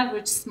on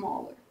average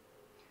smaller.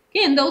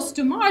 Okay, and those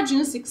two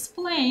margins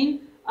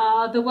explain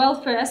the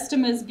welfare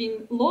estimates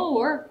being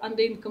lower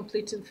under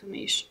incomplete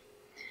information.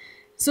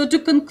 So to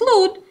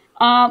conclude,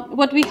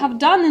 what we have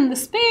done in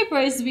this paper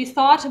is we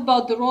thought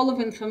about the role of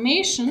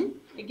information,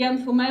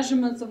 again for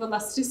measurements of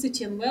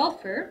elasticity and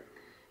welfare.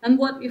 And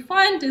what we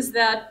find is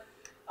that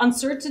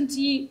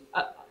uncertainty,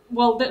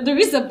 there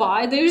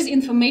is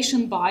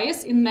information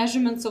bias in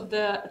measurements of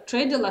the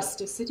trade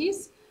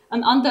elasticities.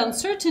 And under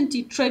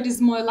uncertainty, trade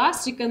is more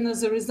elastic, and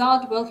as a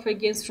result, welfare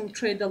gains from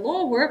trade are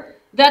lower.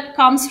 That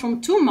comes from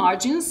two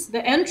margins,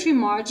 the entry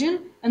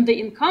margin and the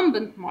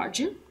incumbent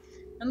margin.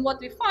 And what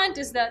we find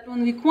is that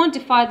when we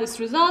quantify these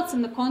results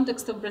in the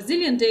context of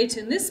Brazilian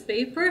data in this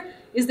paper,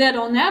 is that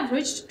on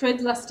average, trade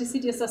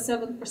elasticities are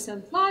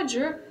 7%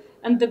 larger,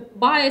 and the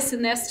bias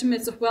in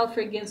estimates of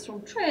welfare gains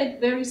from trade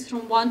varies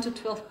from 1 to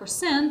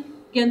 12%,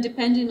 again,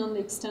 depending on the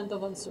extent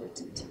of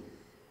uncertainty.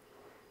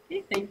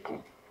 Okay, thank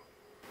you.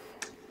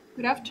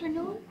 Good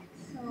afternoon.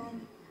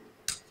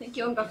 Thank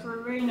you, Olga,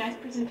 for a very nice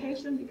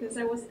presentation, because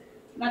I was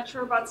not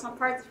sure about some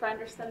parts, if I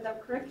understand them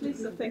correctly.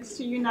 So thanks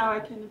to you, now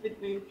I can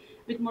be a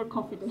bit more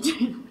confident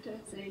in what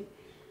I'm saying.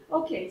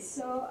 Okay,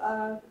 so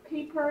the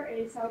paper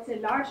is, I would say,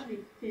 largely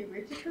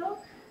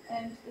theoretical,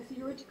 and the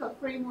theoretical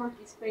framework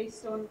is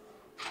based on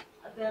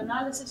the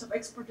analysis of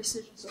export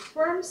decisions of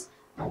firms,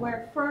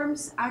 where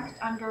firms act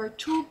under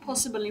two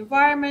possible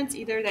environments.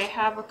 Either they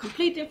have a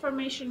complete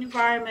information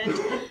environment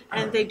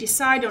and they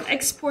decide on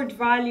export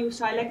value.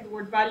 So I like the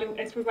word value,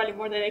 export value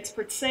more than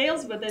export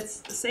sales, but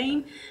that's the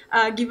same,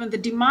 given the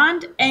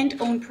demand and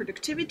own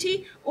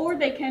productivity. Or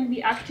they can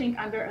be acting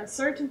under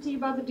uncertainty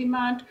about the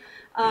demand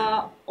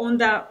on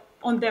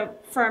the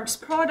firm's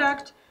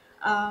product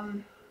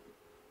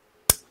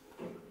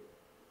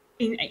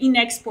in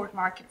export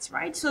markets,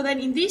 right? So then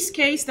in this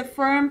case, the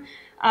firm,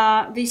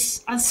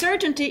 this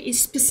uncertainty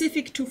is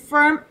specific to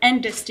firm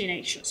and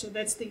destination. So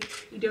that's the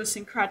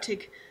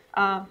idiosyncratic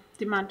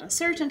demand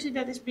uncertainty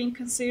that is being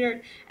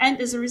considered. And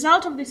as a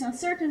result of this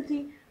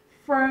uncertainty,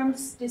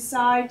 firms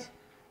decide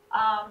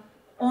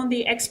on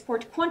the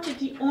export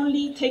quantity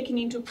only taking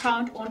into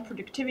account on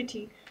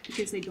productivity,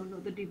 because they don't know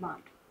the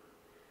demand.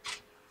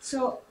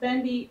 So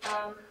then the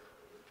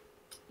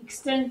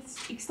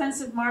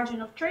extensive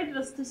margin of trade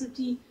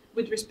elasticity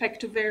with respect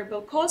to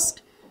variable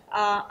cost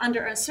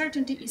under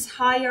uncertainty is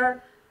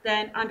higher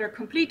than under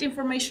complete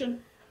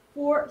information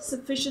for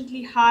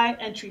sufficiently high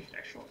entry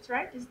thresholds,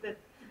 right? Is that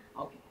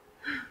okay?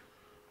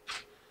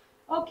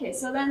 Okay,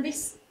 so then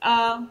this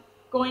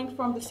going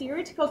from the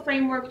theoretical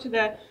framework to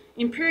the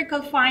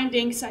empirical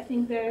findings, I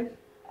think they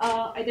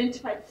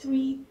identified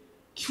three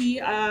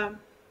key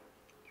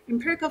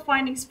empirical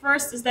findings.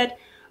 First is that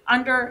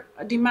under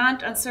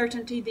demand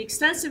uncertainty, the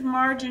extensive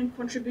margin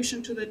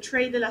contribution to the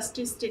trade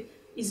elasticity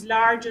is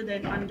larger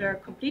than under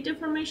complete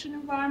information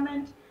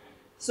environment.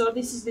 So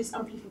this is this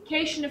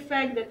amplification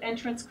effect that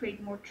entrants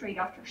create more trade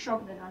after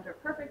shock than under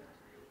perfect,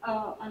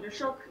 under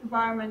shock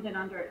environment than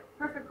under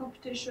perfect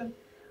competition.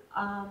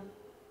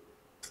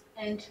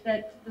 And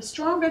that the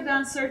stronger the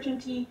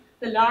uncertainty,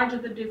 the larger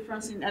the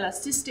difference in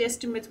elasticity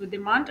estimates with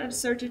demand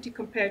uncertainty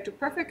compared to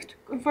perfect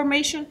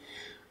information.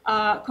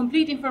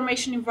 Complete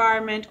information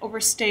environment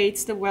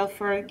overstates the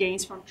welfare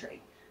gains from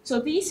trade. So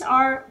these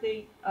are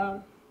the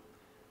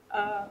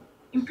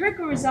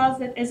empirical results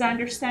that, as I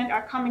understand,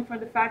 are coming from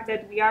the fact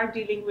that we are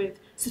dealing with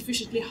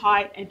sufficiently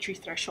high entry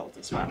thresholds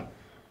as well.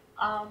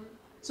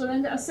 So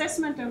then the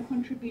assessment and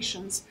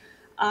contributions.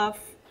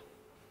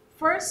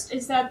 First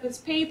is that this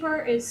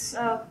paper is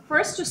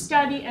first to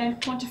study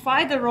and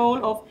quantify the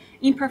role of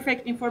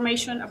imperfect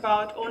information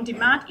about on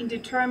demand in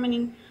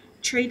determining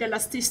trade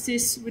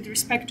elasticities with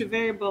respect to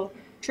variable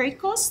trade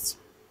costs.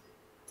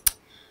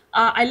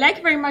 I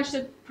like very much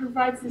that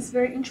provides this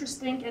very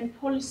interesting and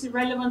policy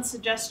relevant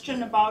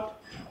suggestion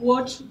about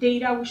what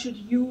data we should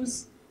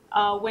use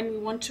when we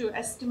want to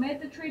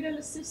estimate the trade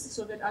elasticity,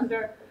 so that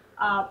under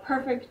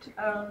perfect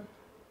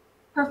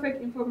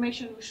perfect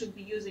information, we should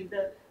be using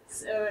the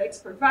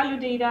expert value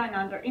data, and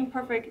under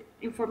imperfect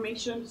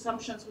information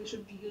assumptions, we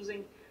should be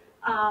using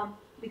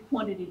the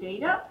quantity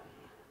data.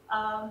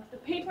 The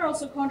paper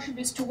also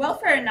contributes to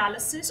welfare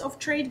analysis of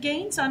trade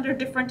gains under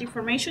different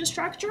information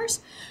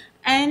structures.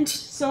 And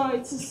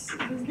so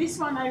this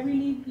one I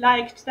really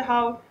liked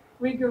how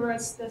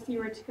rigorous the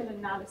theoretical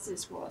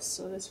analysis was.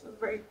 So this was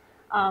very,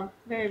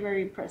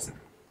 very impressive.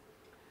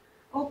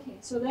 Okay,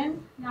 so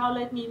then now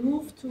let me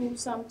move to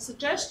some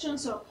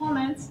suggestions or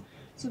comments.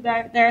 So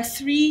there are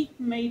three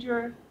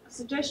major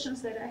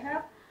suggestions that I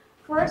have.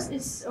 First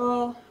is,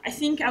 I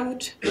think I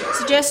would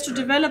suggest to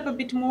develop a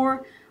bit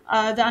more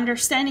the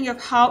understanding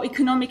of how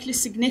economically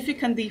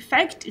significant the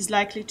effect is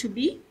likely to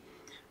be.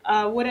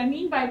 What I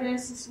mean by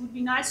this is it would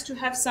be nice to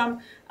have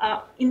some,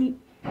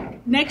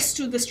 next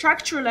to the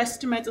structural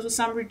estimate, also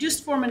some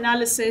reduced form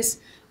analysis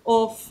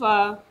of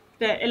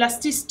the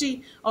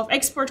elasticity of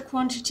export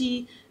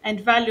quantity and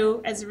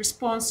value as a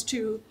response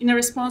to, in a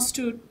response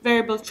to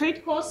variable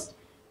trade cost,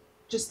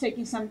 just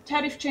taking some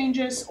tariff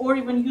changes, or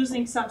even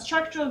using some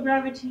structural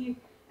gravity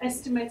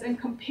estimates and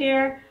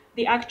compare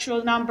the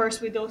actual numbers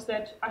with those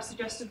that are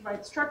suggested by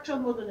the structural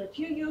model that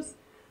you use.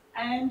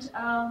 And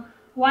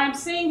why I'm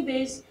saying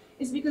this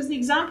is because the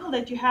example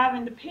that you have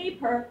in the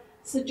paper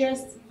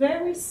suggests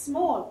very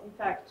small, in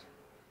fact,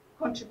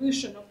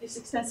 contribution of this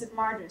extensive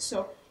margin.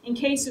 So in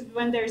case of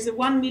when there is a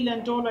 $1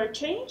 million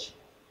change,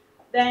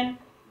 then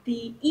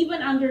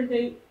even under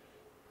the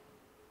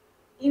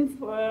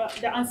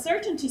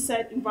uncertainty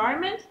set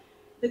environment,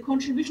 the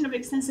contribution of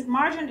extensive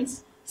margin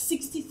is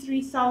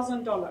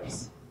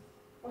 $63,000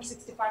 or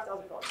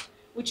 $65,000,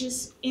 which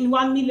is in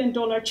 $1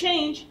 million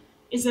change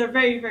is a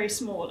very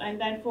small. And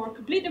then for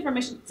complete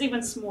information, it's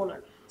even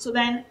smaller. So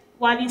then,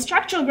 while in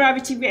structural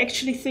gravity, we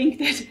actually think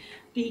that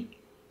the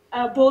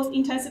both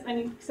intensive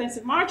and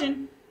extensive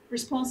margin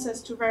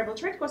responses to variable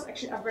trade costs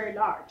actually are very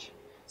large.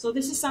 So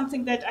this is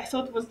something that I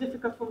thought was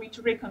difficult for me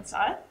to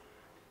reconcile.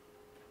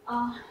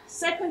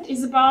 Second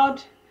is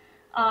about,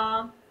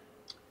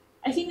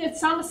 I think that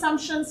some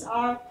assumptions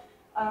are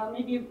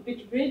maybe a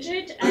bit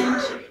rigid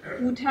and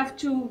would have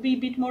to be a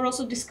bit more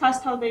also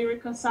discussed how they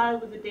reconcile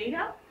with the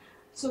data.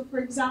 So for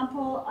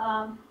example,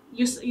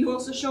 you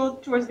also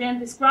showed towards the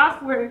end this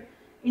graph where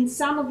in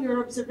some of your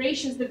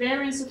observations, the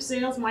variance of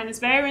sales minus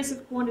variance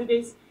of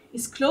quantities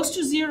is close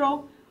to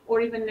zero or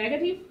even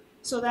negative.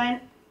 So then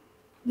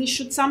this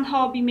should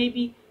somehow be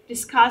maybe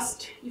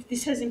discussed if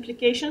this has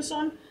implications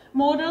on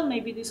model.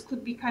 Maybe this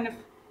could be kind of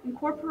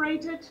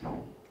incorporated.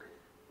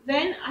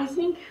 Then I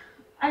think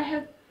I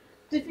have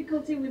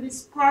difficulty with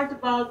this part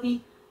about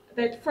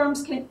that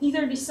firms can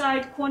either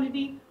decide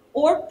quantity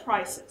or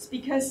prices,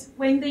 because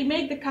when they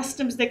make the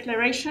customs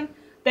declaration,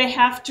 they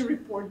have to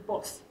report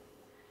both.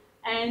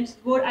 And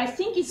what I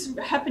think is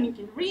happening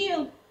in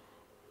real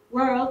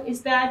world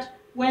is that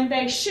when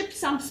they ship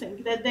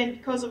something that then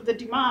because of the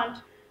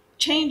demand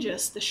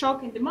changes, the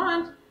shock in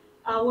demand,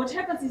 what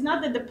happens is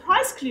not that the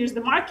price clears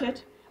the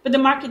market, but the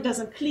market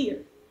doesn't clear.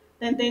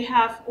 Then they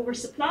have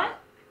oversupply.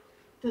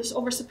 This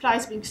oversupply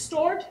is being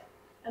stored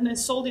and then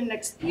sold in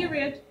next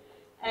period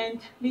and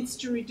leads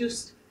to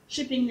reduced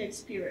shipping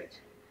next period.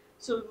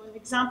 So an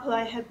example,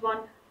 I had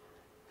one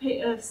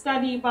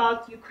study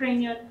about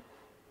Ukrainian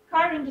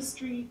car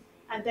industry,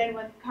 and then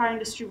when the car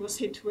industry was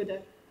hit with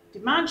a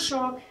demand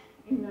shock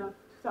in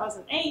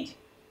 2008,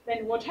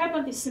 then what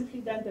happened is simply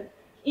that the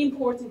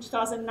imports in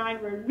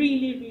 2009 were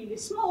really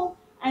small,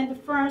 and the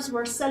firms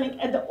were selling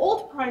at the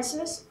old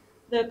prices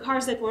the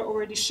cars that were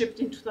already shipped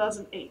in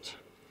 2008.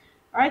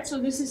 All right, so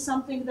this is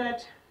something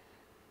that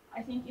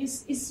I think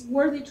is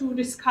worthy to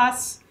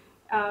discuss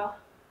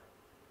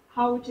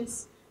how it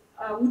is,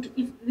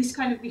 if this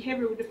kind of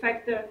behavior would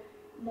affect the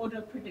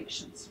model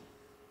predictions.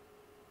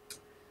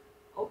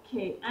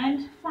 Okay,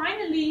 and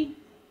finally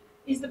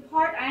is the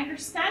part I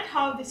understand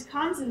how this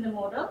comes in the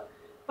model,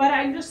 but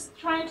I'm just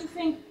trying to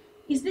think,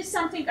 is this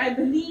something I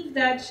believe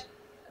that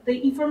the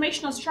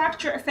informational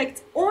structure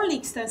affects only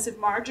extensive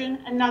margin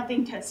and not the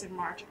intensive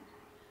margin?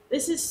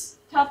 This is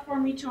tough for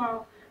me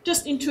to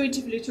just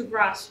intuitively to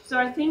grasp. So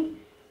I think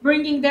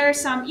bringing there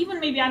some even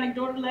maybe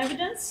anecdotal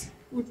evidence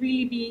would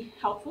really be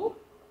helpful.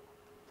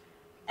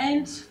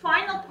 And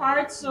final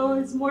part, so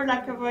it's more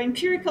like of an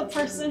empirical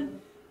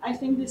person. I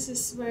think this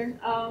is where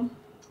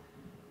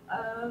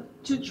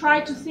to try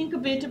to think a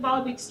bit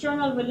about the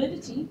external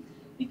validity,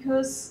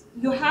 because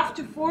you have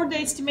to, for the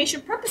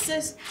estimation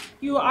purposes,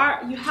 you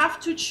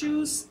have to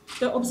choose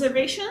the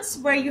observations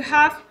where you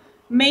have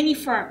many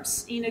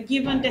firms in a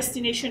given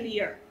destination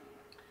year.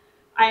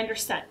 I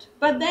understand.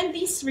 But then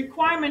this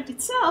requirement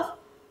itself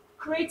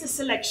creates a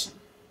selection,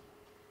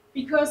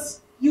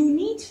 because you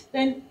need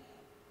then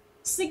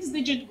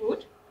 6-digit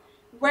good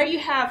where you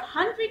have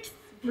 100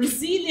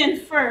 Brazilian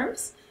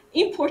firms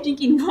importing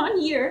in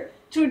 1 year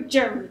to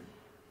Germany.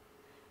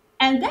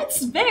 And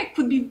that's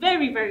could be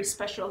very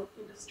special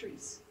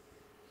industries.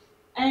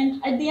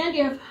 And at the end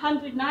you have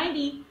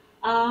 190,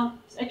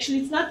 actually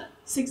it's not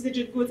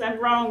 6-digit goods, I'm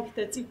wrong,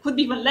 it could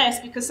be even less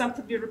because some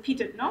could be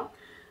repeated, no?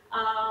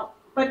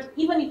 But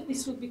even if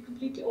this would be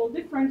completely all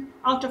different,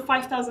 out of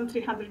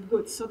 5,300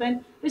 goods. So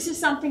then this is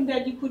something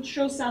that you could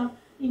show some,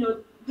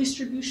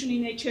 distribution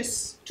in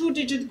HS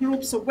two-digit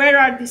groups. So where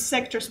are these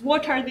sectors?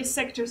 What are these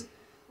sectors?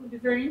 Would be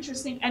very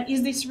interesting. And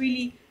is this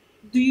really,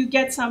 do you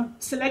get some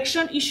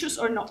selection issues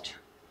or not?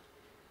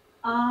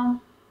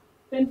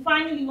 Then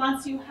finally,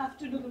 once you have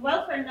to do the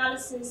welfare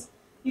analysis,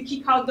 you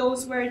kick out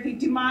those where the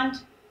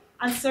demand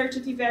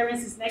uncertainty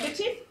variance is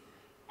negative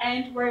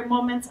and where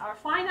moments are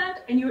finite,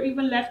 and you're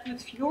even left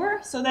with fewer.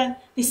 So then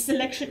this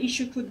selection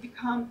issue could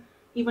become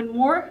even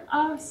more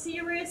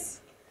serious.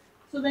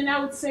 So then I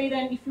would say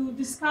then if you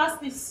discuss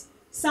these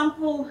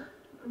sample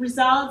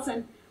results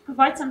and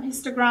provide some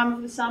histogram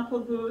of the sample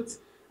goods,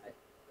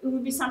 it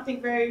would be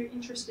something very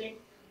interesting.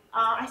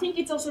 I think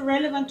it's also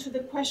relevant to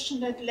the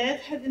question that Lev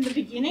had in the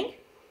beginning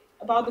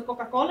about the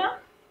Coca-Cola,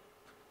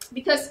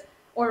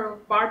 or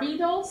Barbie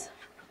dolls,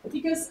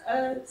 because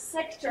a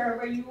sector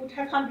where you would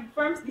have 100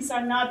 firms, these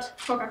are not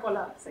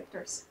Coca-Cola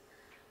sectors.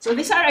 So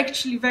these are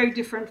actually very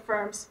different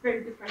firms,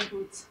 very different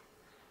goods.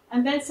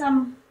 And then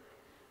some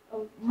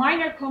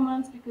minor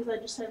comments, because I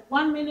just have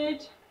 1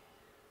 minute.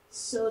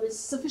 So this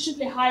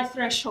sufficiently high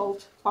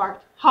threshold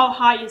part. How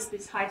high is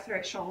this high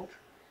threshold?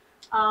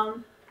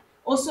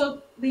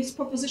 Also, this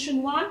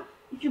proposition 1,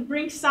 if you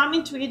bring some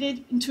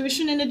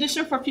intuition in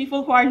addition for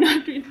people who are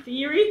not in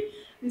theory,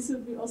 this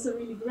would be also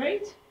really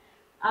great.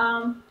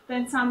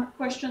 Then some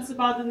questions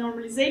about the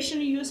normalization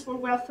you use for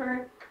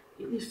welfare,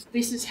 if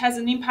this has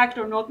an impact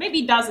or not.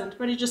 Maybe it doesn't,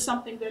 but it's just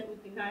something that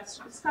would be nice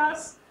to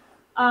discuss.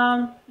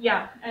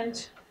 Yeah,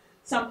 and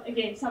some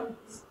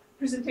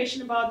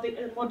presentation about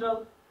the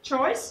model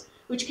choice,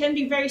 which can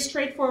be very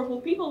straightforward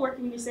for people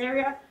working in this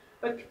area,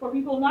 but for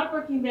people not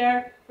working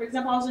there, for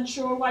example, I wasn't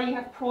sure why you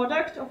have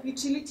product of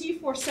utility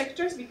for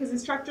sectors, because in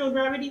structural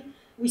gravity,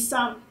 we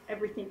sum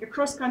everything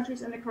across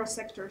countries and across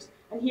sectors.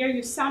 And here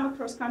you sum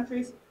across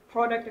countries,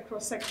 product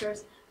across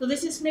sectors. So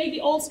this is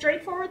maybe all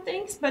straightforward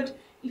things, but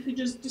if we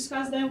just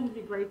discuss them, it would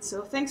be great.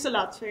 So thanks a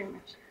lot very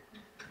much.